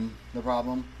because I'm the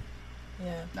problem,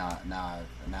 Yeah. now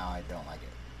I don't like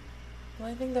it. Well,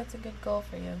 I think that's a good goal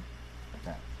for you.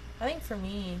 Okay. I think for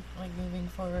me, like moving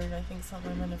forward, I think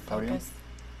something I'm going to Podium? focus.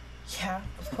 Yeah,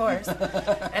 of course.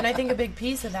 And I think a big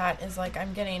piece of that is like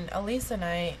Elise and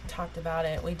I talked about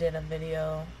it. We did a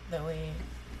video that we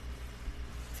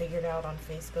figured out on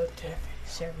Facebook to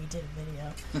share. We did a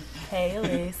video. Hey,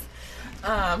 Elise.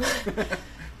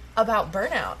 About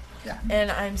burnout. Yeah.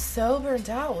 And I'm so burnt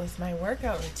out with my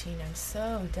workout routine. I'm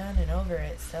so done and over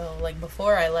it. So, like,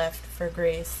 before I left for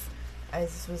Grace, I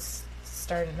was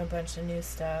starting a bunch of new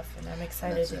stuff, and I'm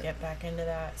excited That's to it. get back into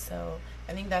that. So,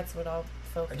 I think that's what I'll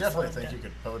focus I definitely on. think you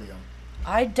could podium.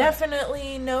 I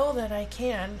definitely know that I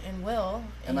can and will.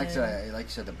 And like you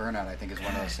said, the burnout, I think, is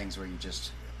one of those things where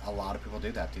a lot of people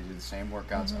do that. They do the same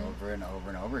workouts over and over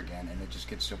and over again, and it just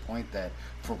gets to a point that,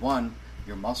 for one,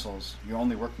 your muscles, you're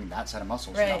only working that set of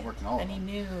muscles, you're not working all of and them.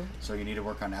 he knew. So you need to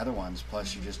work on the other ones,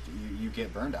 plus you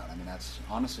get burned out. I mean, that's,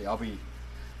 honestly,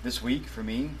 this week for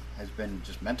me has been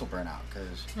just mental burnout,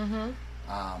 because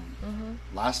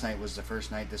last night was the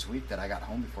first night this week that I got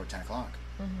home before 10 o'clock.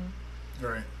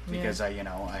 Right. Because I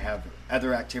have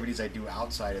other activities I do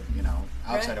outside of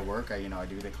of work. I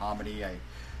do the comedy.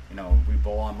 We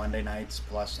bowl on Monday nights.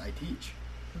 Plus I teach.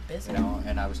 Busy.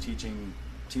 And I was teaching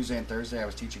Tuesday and Thursday. I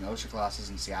was teaching OSHA classes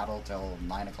in Seattle till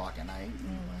 9 o'clock at night.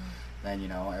 And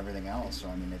then everything else. So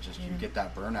I mean, it just you get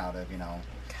that burnout of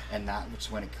and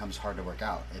that's when it becomes hard to work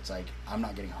out. It's like I'm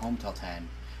not getting home till 10.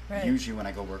 Right. Usually when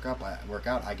I go work out,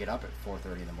 I get up at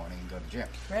 4:30 in the morning and go to the gym.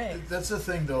 Right. That's the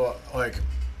thing, though. Like,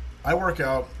 I work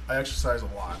out, I exercise a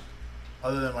lot,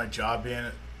 other than my job being,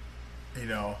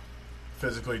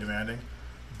 physically demanding.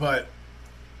 But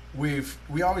we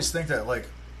always think that like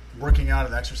working out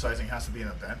and exercising has to be an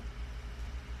event.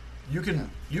 You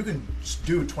can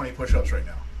do 20 push-ups right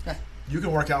now. Yeah. You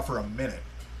can work out for a minute,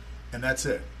 and that's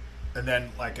it. And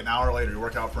then like an hour later, you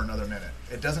work out for another minute.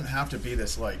 It doesn't have to be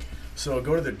this like. So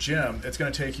go to the gym. It's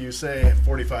going to take you, say,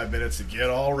 45 minutes to get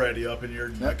all ready up in your.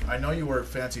 Like, I know you wear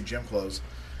fancy gym clothes.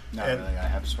 No, really. I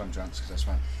have swim trunks because I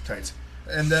swim. Tights.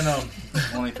 And then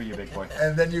Only for you, big boy.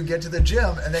 and then you get to the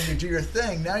gym, and then you do your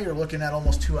thing. Now you're looking at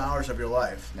almost 2 hours of your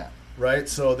life. Yeah. Right?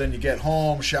 So then you get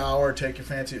home, shower, take your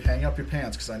fancy, hang up your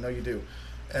pants, because I know you do.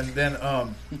 And then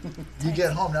you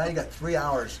get home. Now you got 3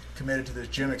 hours committed to this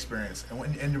gym experience. And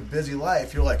when in your busy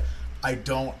life, you're like, I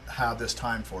don't have this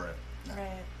time for it. Right.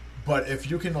 But if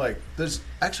you can, like, this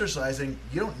exercising,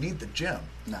 you don't need the gym.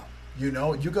 No. You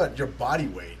know, you got your body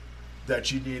weight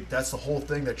that you need. That's the whole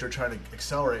thing that you're trying to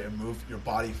accelerate and move your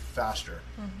body faster.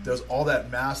 Mm-hmm. There's all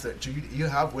that mass that you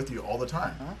have with you all the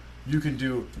time. Uh-huh. You can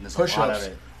do And there's a lot of push-ups.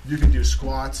 it. You can do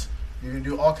squats. You can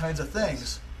do all kinds of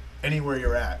things anywhere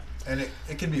you're at. And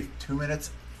it can be 2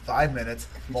 minutes, 5 minutes,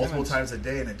 multiple minutes. times a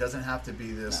day, and it doesn't have to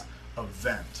be this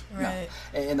event. Right.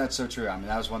 No. And that's so true. I mean,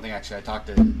 that was one thing, actually, I talked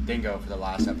to Dingo for the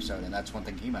last episode, and that's one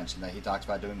thing he mentioned, that he talks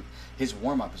about doing, his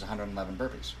warm-up is 111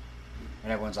 burpees.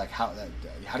 And everyone's like, how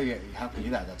can you do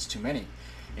that? That's too many.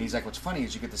 And he's like, what's funny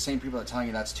is you get the same people that telling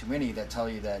you that's too many that tell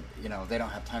you that, you know, they don't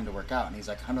have time to work out. And he's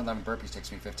like, 111 burpees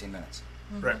takes me 15 minutes.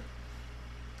 Right.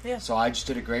 Yeah. So I just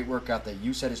did a great workout that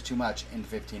you said is too much in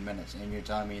 15 minutes. And you're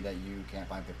telling me that you can't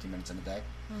find 15 minutes in a day?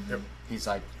 Mm-hmm. Yep. He's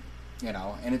like, you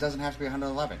know, and it doesn't have to be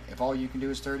 111. If all you can do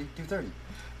is 30, do 30.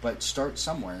 But start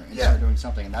somewhere and Yeah. start doing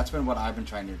something. And that's been what I've been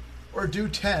trying to. Or do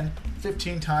 10,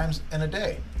 15 times in a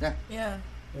day. Yeah. Yeah.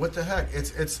 What the heck?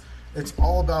 It's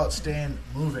all about staying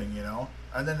moving, you know?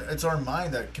 And then it's our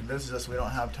mind that convinces us we don't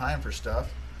have time for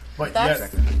stuff. But yet, That's-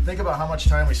 think about how much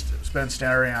time we spend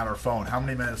staring at our phone. How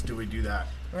many minutes do we do that?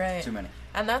 Right. Too many.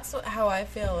 And that's how I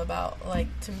feel about, like,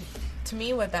 to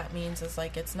me what that means is,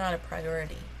 like, it's not a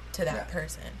priority to that Yeah.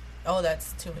 person. Oh,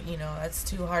 that's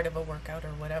too hard of a workout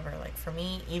or whatever. Like, for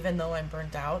me, even though I'm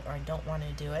burnt out or I don't want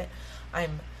to do it,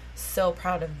 I'm so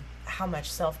proud of how much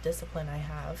self-discipline I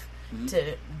have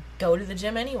to go to the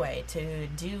gym anyway, to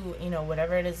do, you know,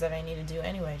 whatever it is that I need to do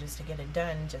anyway, just to get it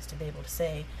done, just to be able to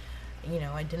say, you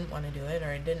know, I didn't want to do it,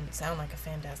 or it didn't sound like a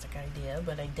fantastic idea,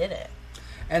 but I did it.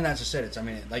 And that's just it. It's, I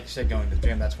mean, like you said, going to the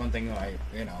gym, that's one thing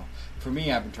for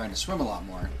me, I've been trying to swim a lot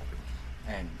more.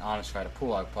 And honestly, if I had a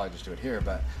pool, I'd probably just do it here,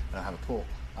 but I don't have a pool.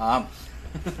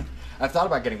 I've thought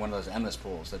about getting one of those endless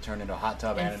pools that turn into a hot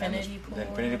tub and an endless Infinity pool the or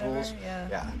infinity whatever, pools.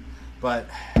 yeah. But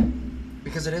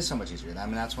because it is so much easier. I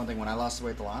mean, that's one thing when I lost the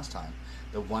weight the last time.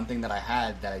 The one thing that I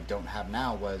had that I don't have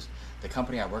now was the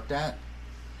company I worked at,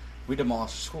 we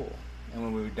demolished the school. And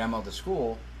when we demoed the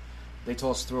school, they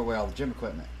told us to throw away all the gym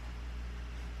equipment.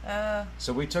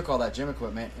 So we took all that gym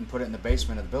equipment and put it in the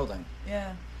basement of the building.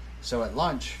 Yeah. So at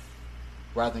lunch,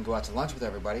 rather than go out to lunch with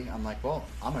everybody, I'm like, well,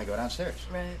 I'm going to go downstairs.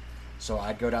 Right. So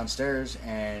I'd go downstairs,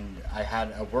 and I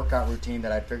had a workout routine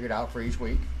that I'd figured out for each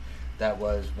week. That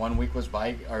was 1 week was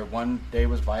bike, or 1 day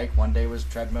was bike, 1 day was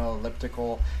treadmill,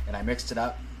 elliptical, and I mixed it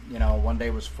up. You know, 1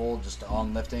 day was full, just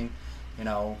on lifting, you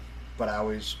know, but I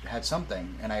always had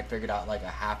something, and I figured out like a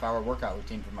half-hour workout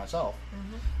routine for myself.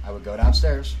 Mm-hmm. I would go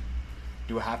downstairs,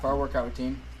 do a half-hour workout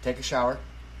routine, take a shower,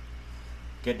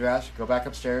 get dressed, go back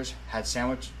upstairs, had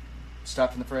sandwich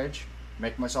stuff in the fridge,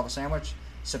 make myself a sandwich,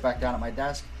 sit back down at my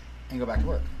desk, and go back to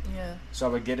work. Yeah. So I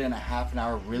would get in a half an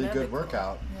hour really That'd good be cool.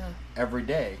 workout Yeah. every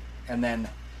day, and then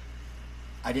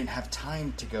I didn't have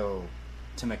time to go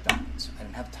to McDonald's. I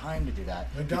didn't have time to do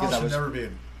that McDonald's should never be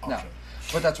an no. option.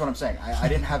 But that's what I'm saying. I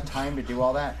didn't have time to do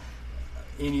all that.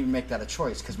 I didn't even make that a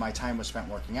choice because my time was spent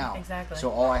working out. Exactly. So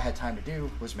all I had time to do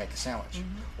was make a sandwich,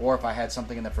 or if I had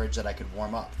something in the fridge that I could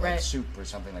warm up, like Right. soup or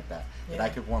something like that, that Yeah. I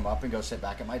could warm up and go sit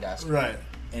back at my desk Right.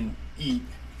 and eat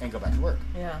and go back to work.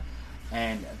 Yeah.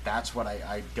 And that's what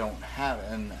I don't have,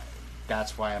 and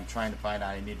that's why I'm trying to find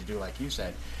out. I need to do like you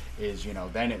said, is, you know,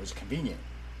 then it was convenient.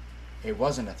 It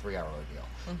wasn't a 3-hour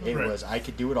ordeal. It Right. was, I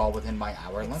could do it all within my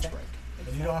hour lunch Exactly. break.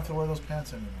 And you don't have to wear those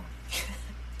pants anymore.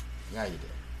 Yeah, you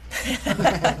did.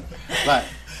 But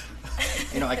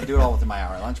you know, I could do it all within my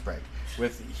hour lunch break.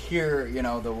 With here, you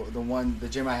know, the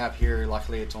gym I have here,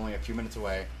 luckily it's only a few minutes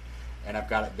away, and I've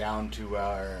got it down to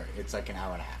it's like an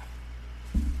hour and a half.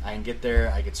 I can get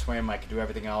there, I could swim, I could do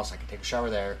everything else, I could take a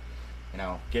shower there, you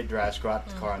know, get dressed, go out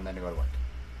to the car, and then go to work.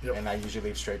 Yep. And I usually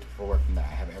leave straight for work from there.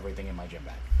 I have everything in my gym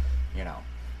bag, you know.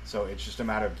 So it's just a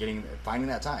matter of finding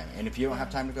that time. And if you don't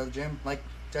have time to go to the gym, like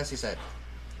Jesse said,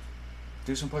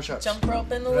 do some push-ups. Jump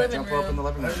rope in the Right, living Jump room. rope in the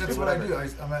living room. That's do what I whatever.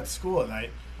 do. I'm at school at night,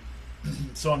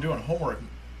 so I'm doing homework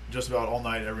just about all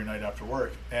night, every night after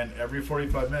work. And every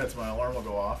 45 minutes, my alarm will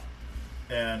go off,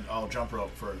 and I'll jump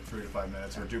rope for 3 to 5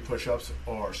 minutes, or do push-ups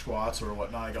or squats or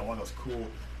whatnot. I got one of those cool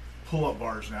pull-up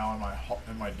bars now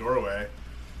in my doorway,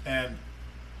 and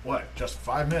just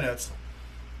 5 minutes,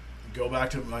 go back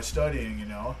to my studying, you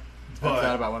know. I've But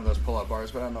thought about one of those pull-up bars,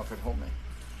 but I don't know if it'd hold me.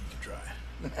 you can try.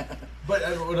 But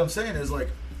what I'm saying is, like,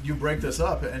 you break this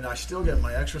up, and I still get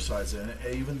my exercise in,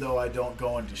 even though I don't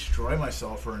go and destroy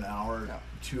myself for an hour,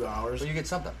 2 hours. But you get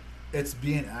something. It's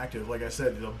being active. Like I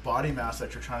said, the body mass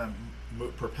that you're trying to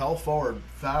propel forward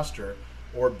faster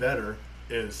or better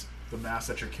is the mass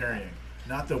that you're carrying,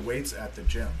 not the weights at the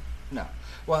gym. No.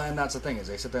 Well, and that's the thing is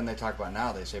they sit there and they talk about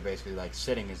now. They say basically like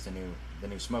sitting is the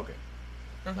new smoking.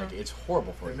 Like it's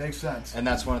horrible for you. It makes sense. And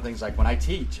that's one of the things. Like when I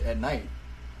teach at night,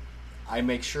 I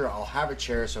make sure I'll have a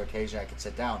chair so occasionally I can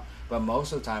sit down. But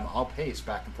most of the time, I'll pace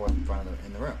back and forth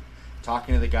in the room,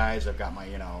 talking to the guys. I've got my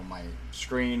my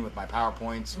screen with my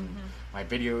PowerPoints and my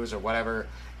videos or whatever,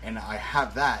 and I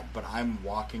have that. But I'm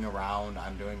walking around.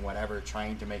 I'm doing whatever,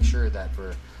 trying to make sure that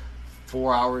for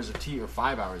 4 hours of or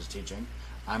 5 hours of teaching,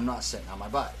 I'm not sitting on my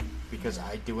butt because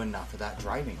I do enough of that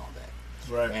driving all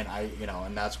day. Right. And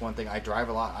and that's one thing. I drive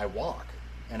a lot. I walk,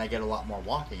 and I get a lot more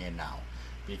walking in now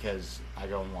because I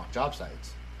go and walk job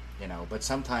sites. But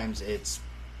sometimes I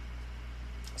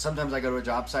go to a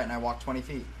job site and I walk 20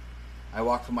 feet. I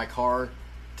walk from my car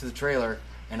to the trailer,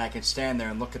 and I can stand there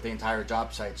and look at the entire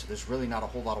job site. So there's really not a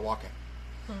whole lot of walking.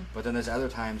 But then there's other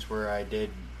times where I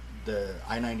did the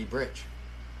I-90 bridge.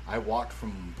 I walked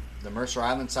from the Mercer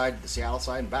Island side to the Seattle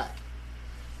side and back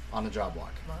on the job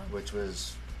walk, which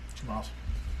was 2 miles.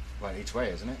 What, each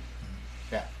way, isn't it?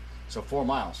 Yeah. So 4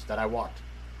 miles that I walked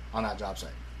on that job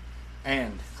site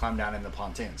and climbed down in the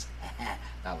pontoons.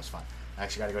 That was fun. I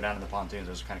actually got to go down in the pontoons.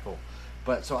 It was kind of cool.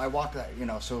 But so I walked that,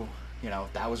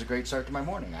 that was a great start to my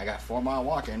morning. I got 4 mile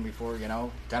walk in before,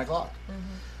 10 o'clock.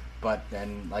 But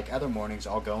then, like other mornings,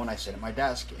 I'll go and I sit at my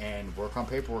desk and work on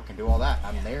paperwork and do all that.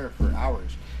 I'm there for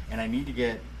hours. And I need to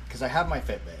get, because I have my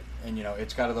Fitbit, and,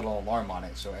 it's got a little alarm on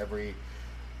it. So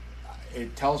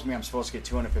it tells me I'm supposed to get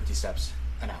 250 steps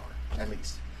an hour, at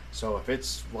least. So if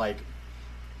it's like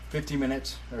 50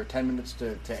 minutes or 10 minutes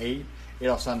to 8,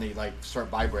 it'll suddenly like start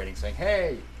vibrating saying,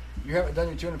 hey, you haven't done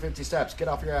your 250 steps, get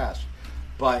off your ass.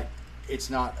 But it's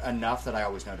not enough that I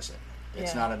always notice it.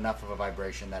 It's not enough of a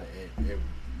vibration that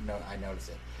I notice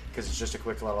it, because it's just a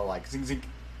quick little like zing zing.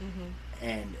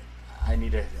 And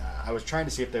I was trying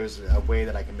to see if there was a way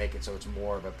that I can make it so it's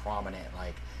more of a prominent,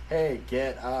 like, hey,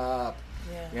 get up,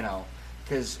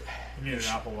 because you need an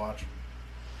Apple Watch.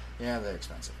 Yeah, they're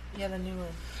expensive. Yeah, the new one.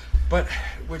 But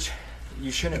which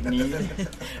you shouldn't need.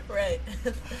 Right.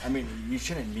 I mean, you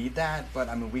shouldn't need that, but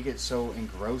I mean, we get so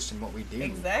engrossed in what we do.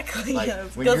 Exactly. Like,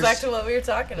 It goes back to what we were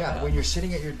talking about. Yeah, when you're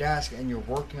sitting at your desk and you're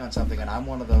working on something, and I'm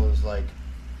one of those, like,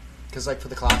 because like for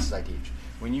the classes I teach,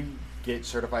 when you get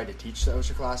certified to teach the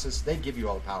OSHA classes, they give you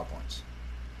all the PowerPoints,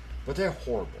 but they're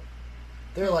horrible.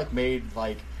 They're like made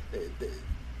like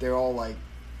they're all like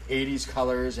 80s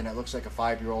colors, and it looks like a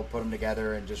 5-year-old put them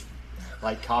together and just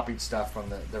like copied stuff from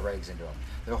the regs into them.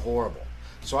 They're horrible.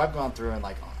 So I've gone through and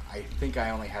like I think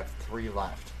I only have 3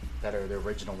 left that are the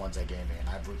original ones they gave me, and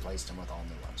I've replaced them with all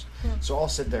new ones. So I'll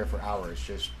sit there for hours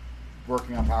just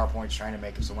working on PowerPoints, trying to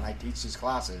make it so when I teach these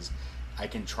classes, I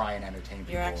can try and entertain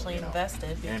people. You're actually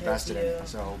invested. And invested in it.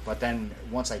 So, but then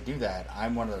once I do that,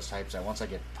 I'm one of those types that once I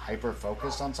get hyper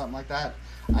focused on something like that,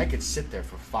 I could sit there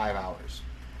for 5 hours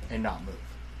and not move.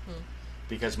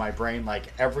 Because my brain,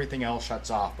 like, everything else shuts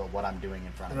off but what I'm doing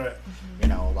in front of me.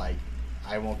 Like,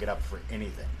 I won't get up for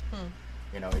anything.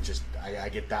 It just, I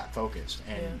get that focused.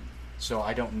 And so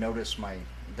I don't notice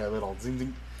the little zing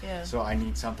zing. Yeah. So I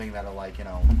need something that'll, like, I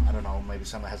don't know, maybe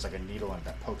something that has like a needle in it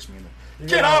that pokes me in the,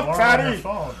 get up, fatty! You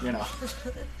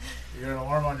get an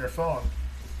alarm on your phone.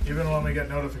 Even when we get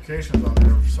notifications on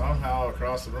there, somehow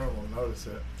across the room we'll notice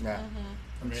it. Yeah.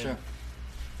 Sure.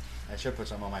 I should put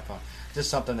something on my phone.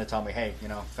 Just something to tell me, hey,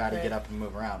 fatty, get up and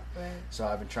move around. Right. So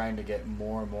I've been trying to get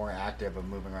more and more active of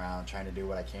moving around, trying to do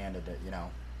what I can to,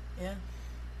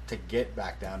 to get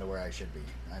back down to where I should be.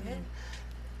 I mean,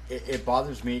 it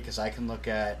bothers me because I can look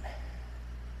at,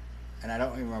 and I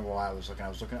don't even remember why I was looking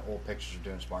at old pictures of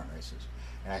doing Spartan races,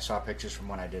 and I saw pictures from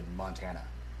when I did Montana,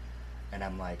 and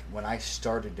I'm like, when I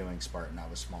started doing Spartan, I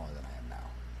was smaller than I am now.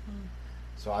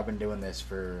 So I've been doing this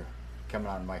for coming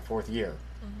on my 4th year,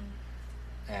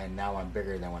 and now I'm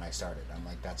bigger than when I started. I'm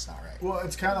like, that's not right. Well,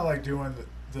 it's kind of like doing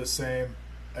the same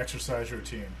exercise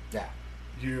routine. Yeah.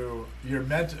 You're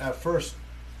meant at first,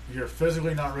 you're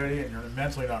physically not ready and you're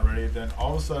mentally not ready. Then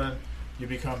all of a sudden, you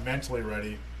become mentally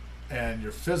ready, and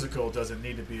your physical doesn't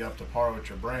need to be up to par with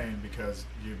your brain because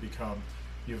you've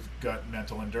got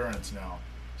mental endurance now.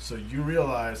 So you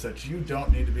realize that you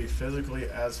don't need to be physically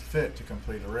as fit to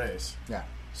complete a race. Yeah.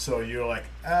 So you're like,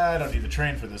 I don't need to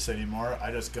train for this anymore.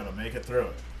 I just gotta make it through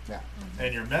it. Yeah.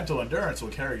 And your mental endurance will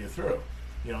carry you through.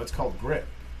 It's called grit.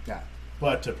 Yeah.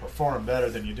 But to perform better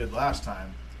than you did last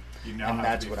time, You now and have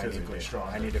that's to be what I need to physically do.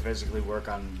 stronger. I need to physically work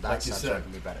on that Like you stuff said, so I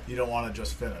can be better. you don't want to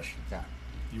just finish. Yeah.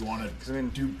 You want 'Cause, to I mean,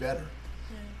 do better.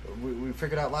 We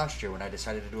figured out last year when I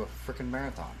decided to do a freaking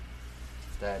marathon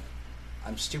that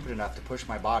I'm stupid enough to push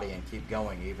my body and keep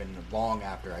going even long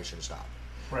after I should have stopped.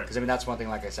 Right. Because I mean that's one thing.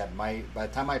 Like I said, by the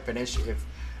time I finish, if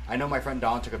I know my friend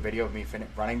Don took a video of me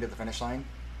running to the finish line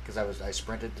because I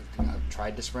sprinted,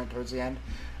 tried to sprint towards the end,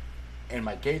 and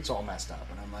my gait's all messed up,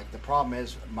 and I'm like, the problem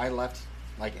is my left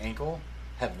ankle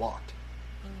had locked,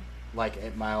 like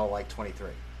at mile 23,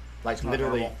 like It's not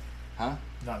literally, normal. huh?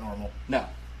 Not normal. No,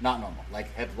 not normal.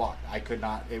 Like head locked. I could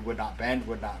not. It would not bend.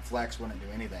 Would not flex. Wouldn't do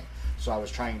anything. So I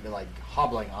was trying to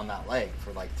hobbling on that leg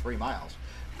for 3 miles.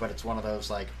 But it's one of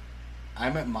those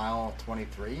I'm at mile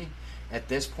 23. At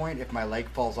this point, if my leg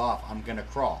falls off, I'm gonna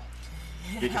crawl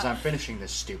because I'm finishing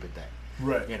this stupid thing.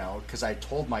 Right. You know, because I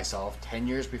told myself 10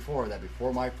 years before that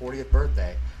before my 40th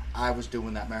birthday, I was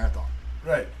doing that marathon.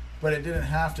 Right. But it didn't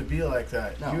have to be like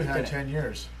that. No, You it had didn't. 10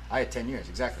 years. I had 10 years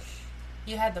exactly.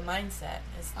 You had the mindset.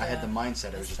 I had the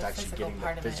mindset. It was it's just the actually physical getting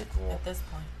part the of it physical. at this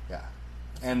point. Yeah.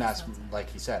 That's And what it that's sounds like. like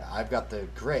he said. I've got the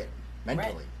grit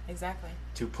mentally Right. Exactly.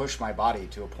 to push my body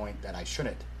to a point that I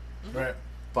shouldn't. Right.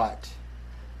 But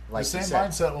like The same you said,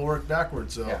 mindset will work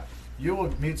backwards. So Yeah. you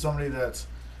will meet somebody that's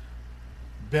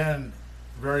been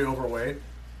very overweight,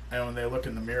 and when they look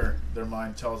in the mirror, their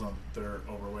mind tells them they're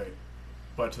overweight.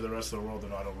 But to the rest of the world, they're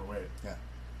not overweight. Yeah.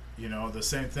 You know, the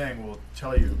same thing will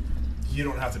tell you, you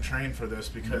don't have to train for this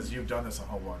because you've done this a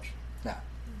whole bunch. Yeah.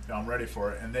 I'm ready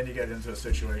for it. And then you get into a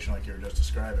situation like you were just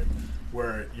describing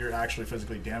where you're actually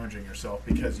physically damaging yourself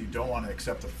because you don't want to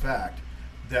accept the fact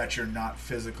that you're not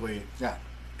physically Yeah.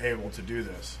 able to do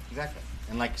this. Exactly.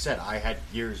 And like you said, I had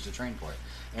years to train for it.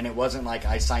 And it wasn't like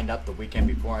I signed up the weekend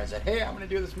before and I said, hey, I'm going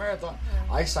to do this marathon.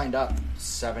 I signed up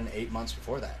 7-8 months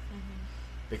before that.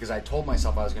 Because I told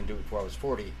myself I was going to do it before I was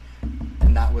 40.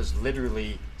 And that was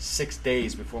literally 6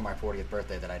 days before my 40th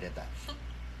birthday that I did that.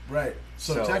 Right.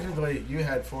 So So- technically, you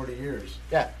had 40 years.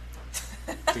 Yeah.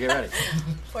 To get ready.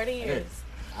 40 I did. years.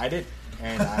 I did.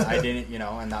 And I didn't,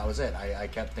 and that was it. I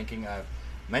kept thinking,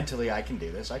 mentally, I can do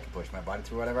this. I can push my body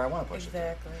through whatever I want to push it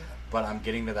Exactly. through. But I'm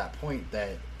getting to that point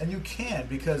that And you can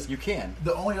because you can.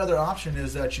 the only other option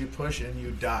is that you push and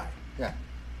you die. Yeah.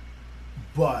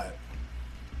 But,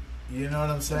 you know what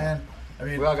I'm saying? I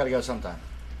mean, We all got to go sometime.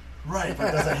 right,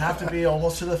 but does it have to be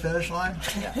almost to the finish line?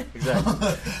 Yeah, exactly.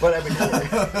 But I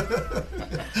mean,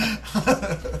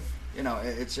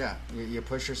 it's you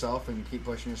push yourself and you keep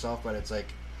pushing yourself, but it's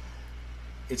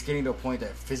it's getting to a point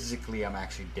that physically I'm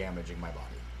actually damaging my body.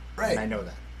 Right. And I know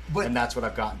that. But- and that's what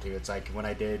I've gotten to. It's like when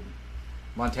I did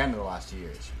Montana the last 2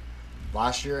 years.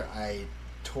 Last year I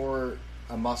tore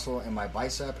a muscle in my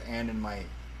bicep and in my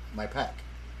pec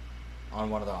on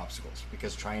one of the obstacles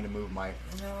because trying to move my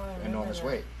No, I remember enormous that.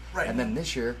 weight. Right. And then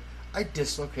this year I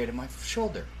dislocated my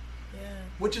shoulder. Yeah.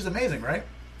 Which is amazing, right?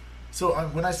 So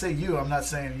when I say you, I'm not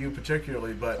saying you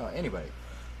particularly, but Anybody.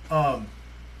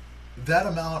 that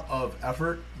amount of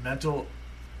effort, mental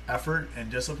effort and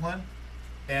discipline,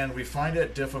 and we find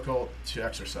it difficult to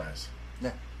exercise.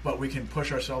 Yeah. But we can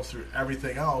push ourselves through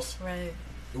everything else. Right.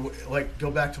 Like,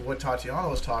 go back to what Tatiana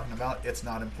was talking about, it's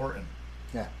not important.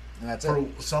 Yeah. And that's For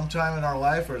it. some time in our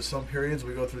life or some periods,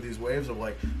 we go through these waves of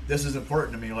this is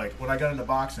important to me. Like, when I got into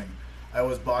boxing, I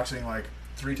was boxing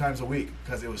 3 times a week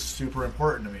because it was super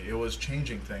important to me. It was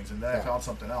changing things. And then I Yeah. found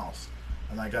something else.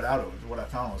 And I got out of it. What I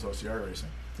found was OCR racing.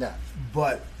 Yeah.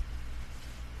 But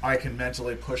I can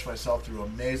mentally push myself through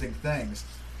amazing things.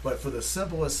 But for the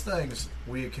simplest things,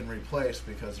 we can replace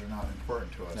because they're not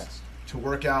important to us. Yes. To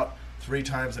work out 3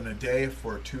 times in a day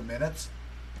for 2 minutes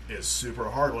is super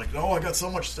hard. I got so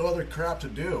much other crap to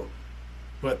do.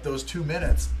 But those 2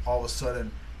 minutes, all of a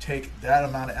sudden, take that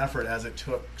amount of effort as it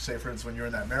took, say, for instance, when you're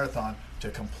in that marathon, to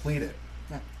complete it.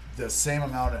 Yeah. The same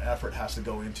amount of effort has to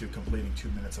go into completing 2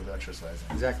 minutes of exercising.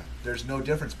 Exactly. There's no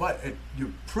difference, but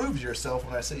you prove to yourself,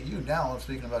 when I say you now, I'm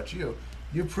speaking about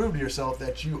you prove to yourself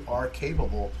that you are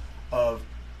capable of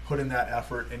putting that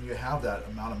effort and you have that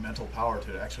amount of mental power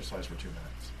to exercise for 2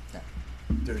 minutes. Yeah.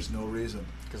 There's no reason.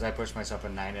 Because I pushed myself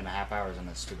in 9.5 hours on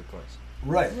that stupid course.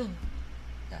 Right,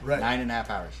 Yeah. Right. 9.5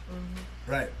 hours.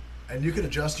 right. And you could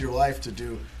adjust your life to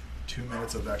do 2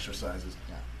 minutes of exercises.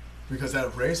 Yeah. Because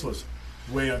that race was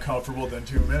way uncomfortable than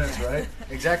 2 minutes, right?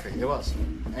 Exactly. It was.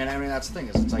 And I mean, that's the thing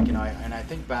is it's I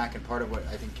think back, and part of what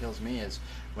I think kills me is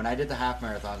when I did the half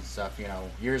marathon and stuff,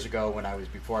 years ago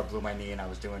before I blew my knee and I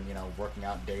was doing, working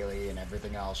out daily and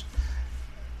everything else,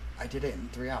 I did it in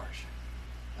 3 hours.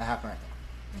 A half marathon.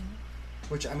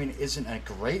 Which, I mean, isn't a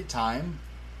great time,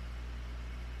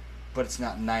 but it's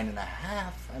not 9.5.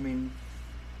 I mean,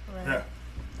 Right. Yeah.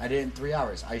 I did it in 3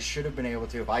 hours. I should have been able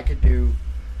to. If I could do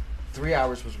 3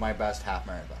 hours was my best half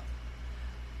marathon.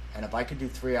 And if I could do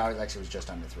 3 hours, actually it was just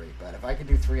under 3, but if I could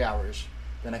do 3 hours,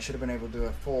 then I should have been able to do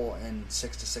a full in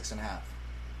 6 to 6.5.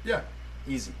 Yeah.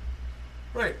 Easy.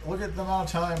 Right. Look at the amount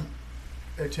of time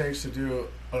it takes to do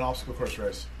an obstacle course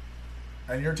race.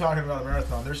 And you're talking about a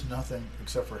marathon, there's nothing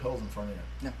except for hills in front of you.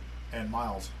 No. And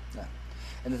miles. No.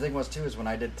 And the thing was, too, is when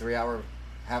I did 3 hour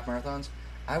half marathons,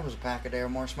 I was a pack a day or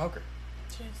more smoker.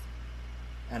 Cheers.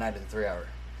 And I did 3 hour.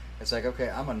 It's like, okay,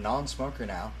 I'm a non-smoker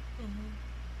now.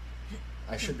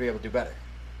 I should be able to do better.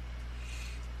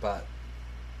 But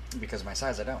because of my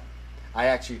size, I don't.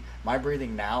 My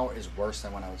breathing now is worse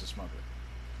than when I was a smoker.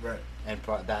 Right. And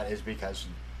that is because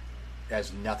it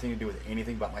has nothing to do with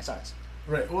anything but my size.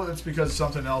 Right. Well, it's because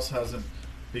something else hasn't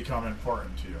become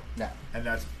important to you. Yeah. And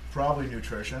that's probably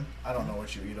nutrition. I don't know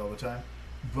what you eat all the time,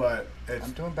 but it's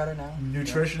I'm doing better now.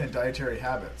 nutrition and dietary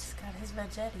habits. He's got his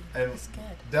veggetti. And It's good.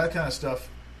 that kind of stuff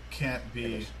can't It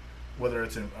be, is. whether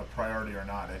it's a priority or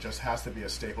not. It just has to be a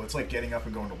staple. It's like getting up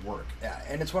and going to work. Yeah,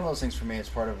 and it's one of those things for me. It's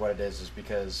part of what it is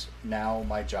because now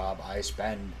my job, I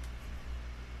spend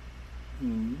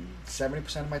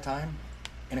 70% of my time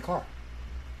in a car,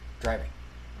 driving.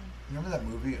 Remember that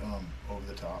movie, Over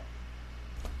the Top?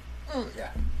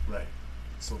 Yeah. Right.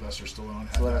 Sylvester Stallone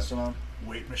had Sylvester that Stallone.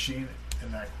 weight machine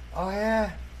in that. Oh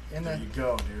yeah. There you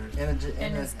go, dude.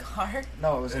 In his car?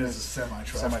 No, it was It in is a his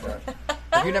semi-truck. semi-truck.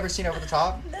 Have you never seen Over the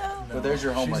Top? No. No. Well, there's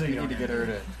your She's homework. a You young need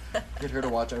to get her to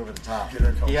watch Over the Top. Get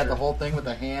her He had the cultured. whole thing with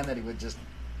the hand that he would just.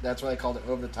 That's why they called it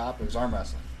Over the Top. It was arm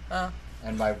wrestling, Oh.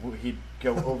 and he'd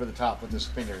go over the top with his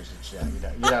fingers. And you'd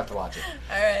have to watch it.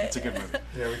 All right. It's a good movie.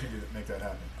 Yeah, we can make that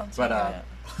happen. I'll check But, it out.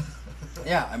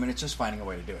 Yeah, I mean, it's just finding a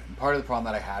way to do it. And part of the problem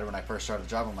that I had when I first started the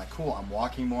job, I'm like, cool, I'm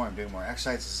walking more, I'm doing more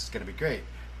exercise, this is going to be great.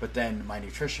 But then my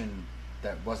nutrition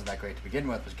that wasn't that great to begin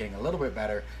with was getting a little bit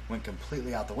better, went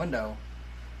completely out the window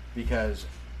because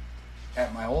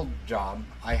at my old job,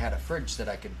 I had a fridge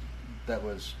that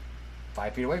was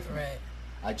 5 feet away from me. Right.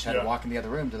 I just had to walk in the other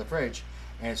room to the fridge,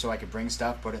 and so I could bring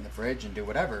stuff, put it in the fridge, and do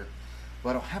whatever. Well,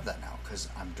 I don't have that now because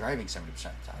I'm driving 70% of the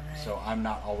time. Right. So I'm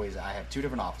not always. I have 2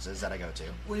 different offices that I go to.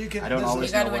 Well, you can. I don't there's always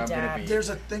You know gotta where I'm going to adapt. be. There's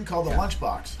a thing called the Yeah.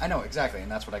 lunchbox. I know exactly,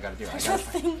 and that's what I got to do. There's a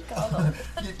thing called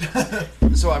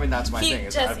So I mean, that's my thing.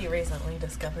 Is Jesse recently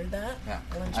discovered that. Yeah.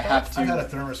 Lunchbox. I have to. I've had a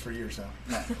thermos for years now,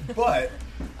 Yeah. but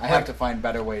I have to find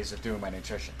better ways of doing my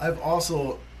nutrition. I've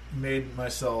also painted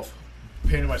myself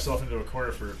into a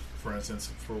corner for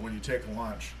instance, for when you take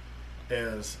lunch,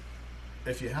 is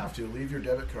if you have to, leave your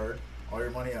debit card, all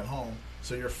your money at home,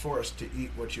 so you're forced to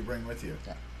eat what you bring with you.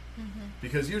 Yeah.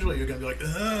 Because usually you're going to be like,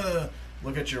 ugh,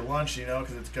 look at your lunch,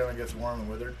 because it kind of gets warm and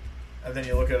withered. And then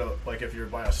you look at like if you're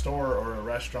by a store or a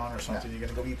restaurant or something, Yeah. you're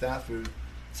going to go eat that food,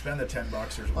 spend the $10 or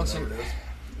Well, whatever see, it is.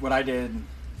 what I've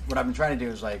been trying to do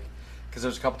is like, because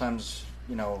there's a couple times,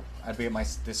 I'd be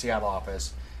at the Seattle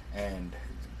office and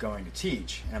going to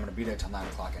teach, and I'm going to be there till 9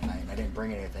 o'clock at night, and I didn't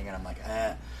bring anything, and I'm like,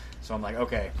 eh. So I'm like,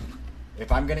 okay,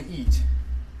 if I'm going to eat,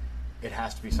 it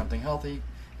has to be something healthy,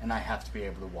 and I have to be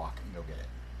able to walk and go get it.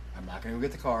 I'm not going to go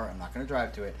get the car. I'm not going to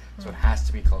drive to it, so it has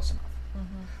to be close enough.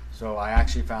 So I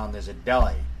actually found there's a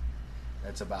deli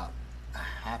that's about a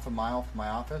half a mile from my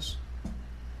office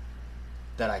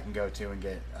that I can go to and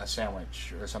get a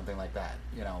sandwich or something like that,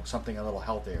 something a little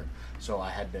healthier. So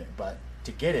but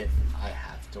to get it, I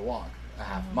have to walk a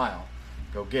half mile,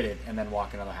 go get it, and then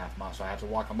walk another half mile. So I have to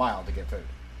walk a mile to get food.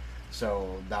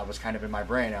 So that was kind of in my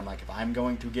brain. I'm like, if I'm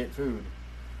going to get food,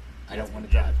 I don't want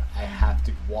to drive. I have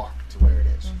to walk to where it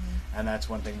is. And that's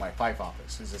one thing. My Fife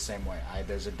office is the same way.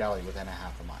 There's a deli within a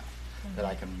half a mile that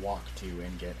I can walk to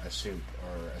and get a soup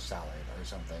or a salad or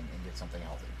something and get something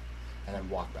healthy, and then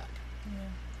walk back. Yeah.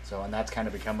 So, and that's kind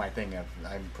of become my thing.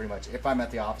 I'm pretty much, if I'm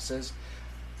at the offices,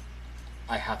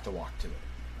 I have to walk to it.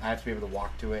 I have to be able to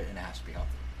walk to it, and it has to be healthy.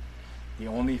 The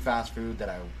only fast food that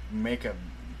I make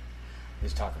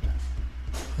is Taco Time.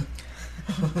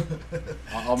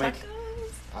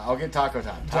 I'll get Taco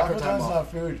Time. Taco Time's will-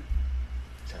 not food.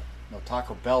 No,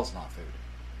 Taco Bell's not food.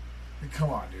 Come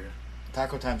on, dude.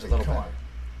 Taco Time's a little Come better. on.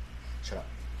 Shut up.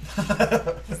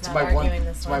 He's It's not my arguing one.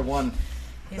 this It's one. my one.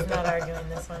 He's not arguing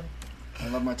this one. I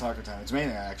love my Taco Time. It's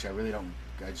mainly actually I really don't.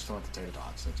 I just don't want the tater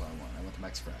tots. That's all I want. I want the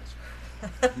Mex fries.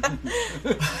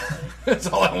 That's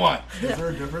all I want. Is there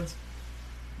a difference?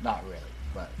 Not really,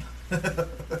 but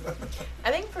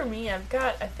I think for me, I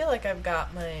feel like I've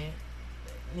got my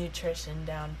nutrition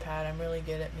down pat. I'm really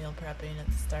good at meal prepping at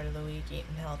the start of the week,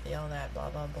 eating healthy, all that, blah,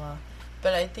 blah, blah.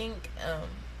 But I think,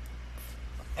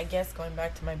 I guess going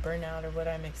back to my burnout or what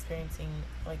I'm experiencing,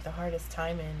 like the hardest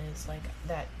time in is like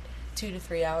that 2 to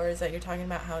 3 hours that you're talking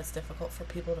about, how it's difficult for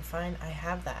people to find, I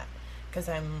have that because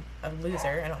I'm a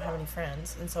loser. I don't have any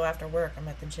friends. And so after work, I'm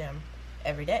at the gym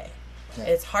every day. Yeah.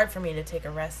 It's hard for me to take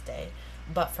a rest day.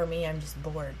 But for me, I'm just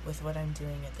bored with what I'm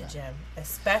doing at the gym.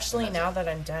 Especially now that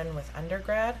I'm done with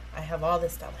undergrad. I have all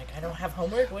this stuff. Like, I don't have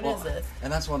homework? What is this?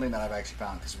 And that's one thing that I've actually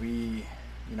found. Because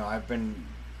I've been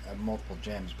at multiple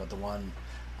gyms. But the one,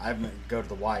 I go to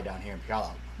the Y down here in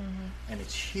Puyallup. Mm-hmm. And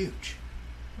it's huge.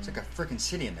 It's like a freaking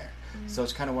city in there. Mm-hmm. So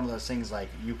it's kind of one of those things, like,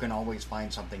 you can always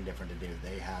find something different to do.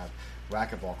 They have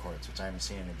racquetball courts, which I haven't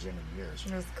seen in a gym in years.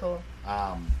 That's cool.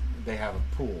 They have a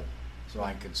pool, so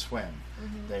I could swim.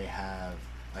 Mm-hmm. They have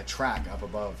a track up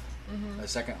above.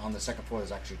 Mm-hmm. On the second floor,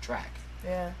 there's actually a track.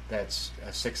 Yeah. That's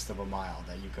 1/6 of a mile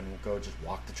that you can go just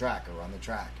walk the track or run the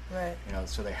track. Right.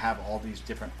 So they have all these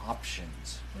different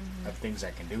options of things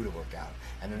I can do to work out.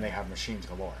 And then they have machines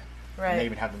galore. Right. And they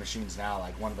even have the machines now,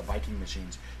 like one of the Viking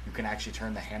machines. You can actually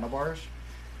turn the handlebars,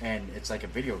 and it's like a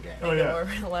video game. Oh, yeah. More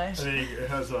real life. And it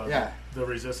has the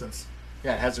resistance.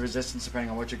 Yeah, it has the resistance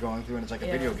depending on what you're going through, and it's like a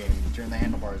video game. You turn the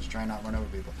handlebars, try not to run over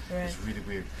people. Right. It's really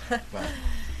weird. But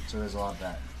so there's a lot of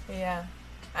that. Yeah.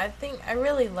 I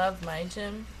really love my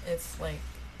gym. It's like,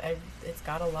 it's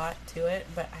got a lot to it,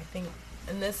 but I think,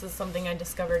 and this is something I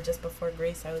discovered just before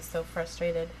Greece. I was so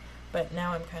frustrated, but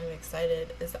now I'm kind of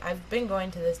excited, is I've been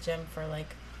going to this gym for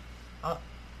like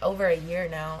over a year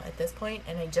now at this point,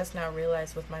 and I just now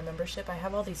realized with my membership I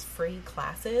have all these free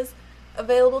classes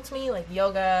available to me, like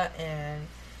yoga and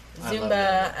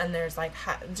Zumba, and there's like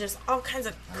just all kinds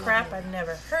of crap I've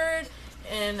never heard,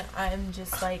 and I'm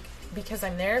just like, because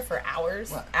I'm there for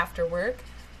hours after work,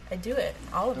 I do it,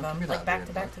 all of them, like back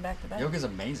to back to back to back. Yoga's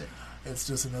amazing. It's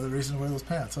just another reason to wear those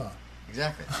pants, huh?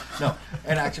 Exactly. No,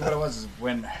 and actually what it was is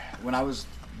when I was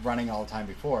running all the time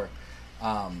before,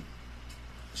 Amber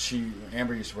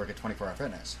used to work at 24 Hour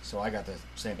Fitness, so I got the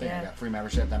same thing. I got free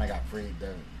membership, then I got free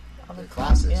the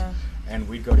classes, and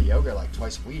we'd go to yoga like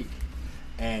twice a week,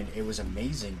 and it was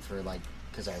amazing for like,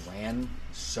 because I ran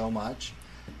so much,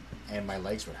 and my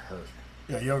legs would hurt.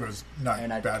 Yeah, yoga's not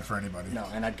bad for anybody. No,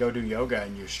 and I'd go do yoga,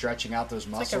 and you're stretching out those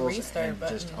muscles. It's like a restart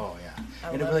button. Just,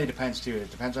 and it really depends too.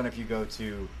 It depends on if you go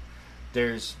to,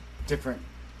 there's different,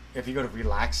 if you go to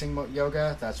relaxing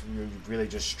yoga, that's when you're really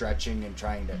just stretching and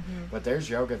trying to, but there's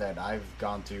yoga that I've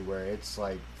gone to where it's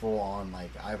like full on, like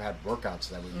I've had workouts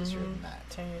that were easier than that.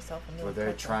 Turn yourself into where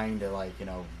they're trying to like,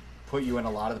 put you in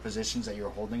a lot of the positions that you're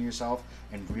holding yourself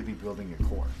and really building your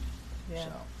core. Yeah.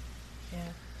 So. Yeah.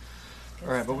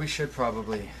 All right, but we should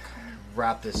probably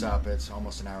wrap this up. It's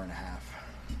almost an hour and a half.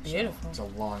 Beautiful. So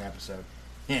it's a long episode.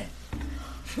 Yeah.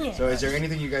 So is there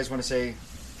anything you guys want to say?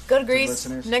 Go to Greece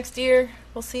next year.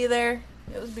 We'll see you there.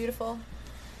 It was beautiful.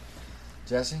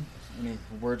 Jesse, any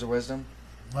words of wisdom?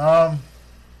 From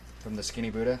the Skinny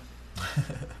Buddha?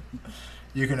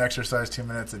 You can exercise 2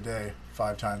 minutes a day,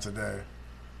 5 times a day,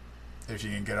 if you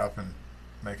can get up and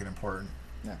make it important.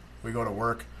 Yeah. We go to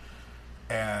work,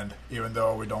 and even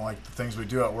though we don't like the things we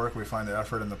do at work, we find the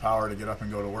effort and the power to get up and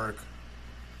go to work.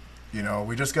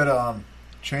 We just got to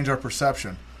change our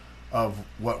perception of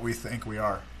what we think we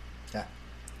are. Yeah.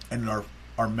 And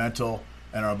our mental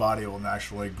and our body will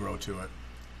naturally grow to it.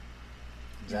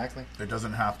 Exactly. It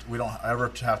doesn't have to, we don't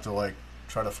ever have to like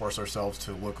try to force ourselves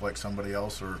to look like somebody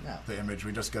else or the image.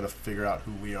 We just got to figure out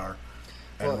who we are,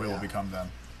 and we will become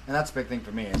them. And that's a big thing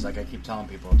for me. Is like I keep telling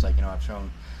people, it's like, I've shown,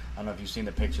 I don't know if you've seen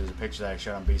the picture that I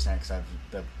showed on BSNet, because I've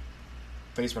the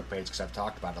Facebook page, because I've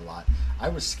talked about it a lot. I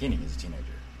was skinny as a teenager.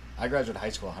 I graduated high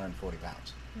school 140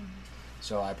 pounds. Mm-hmm.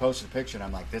 So I posted a picture, and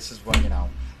I'm like, this is what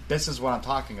I'm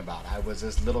talking about. I was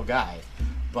this little guy,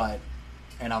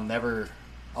 and I'll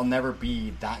never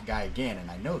be that guy again,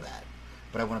 and I know that,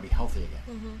 but I want to be healthy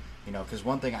again. Mm-hmm. Because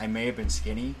one thing, I may have been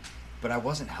skinny, but I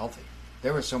wasn't healthy.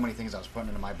 There were so many things I was putting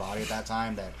into my body at that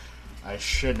time that I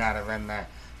should not have been there.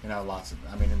 In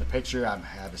the picture, I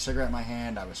had a cigarette in my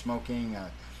hand, I was smoking,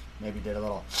 maybe did a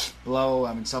little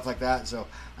blow, stuff like that. So,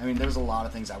 there was a lot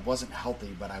of things. I wasn't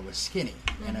healthy, but I was skinny.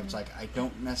 Mm-hmm. And it's like, I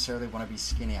don't necessarily want to be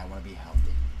skinny, I want to be healthy.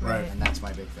 Right. And that's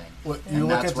my big thing. Well, you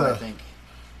look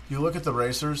at the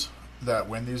racers that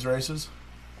win these races,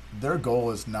 their goal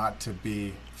is not to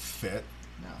be fit.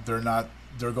 No.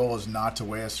 Their goal is not to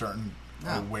weigh a certain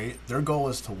weight. Their goal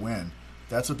is to win.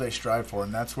 That's what they strive for,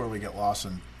 and that's where we get lost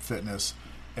in fitness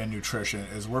and nutrition,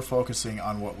 is we're focusing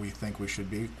on what we think we should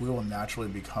be. We will naturally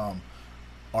become,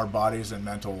 our bodies and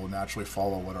mental will naturally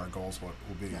follow what our goals will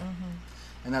be. Yeah.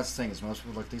 Mm-hmm. And that's the thing, is most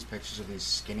people look at these pictures of these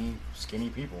skinny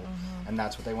people, and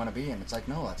that's what they want to be. And it's like,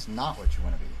 no, that's not what you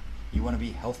want to be. You want to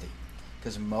be healthy.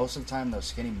 Because most of the time, those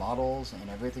skinny models and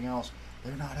everything else,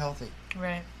 they're not healthy.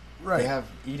 Right. Right. They have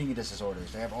eating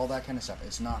disorders. They have all that kind of stuff.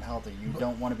 It's not healthy. You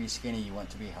don't want to be skinny. You want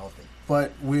to be healthy.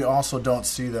 But we also don't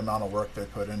see the amount of work they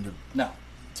put into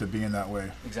to being that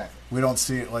way. Exactly. We don't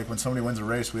see, like, when somebody wins a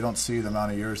race, we don't see the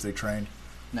amount of years they trained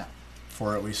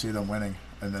for it. We see them winning,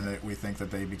 and then we think that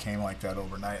they became like that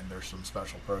overnight, and they're some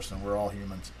special person. We're all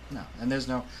humans. No, and there's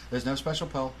no special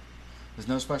pill. There's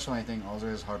no special anything. All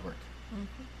there is hard work.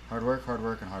 Mm-hmm. Hard work, hard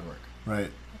work, and hard work. Right.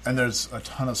 And there's a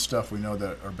ton of stuff we know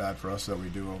that are bad for us that we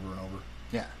do over and over.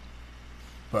 Yeah.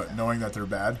 But knowing that they're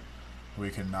bad,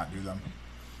 we can not do them.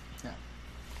 Yeah.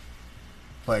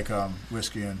 Like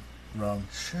whiskey and rum.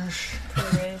 Shush.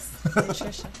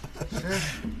 Nutrition.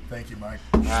 Shush. Thank you, Mike.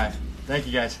 All right. Thank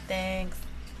you, guys. Thanks.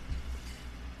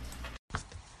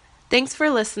 Thanks for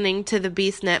listening to the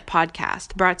BeastNet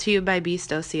podcast, brought to you by Beast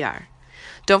OCR.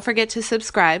 Don't forget to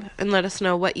subscribe and let us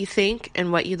know what you think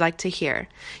and what you'd like to hear.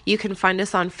 You can find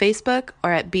us on Facebook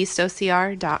or at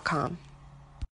beastocr.com.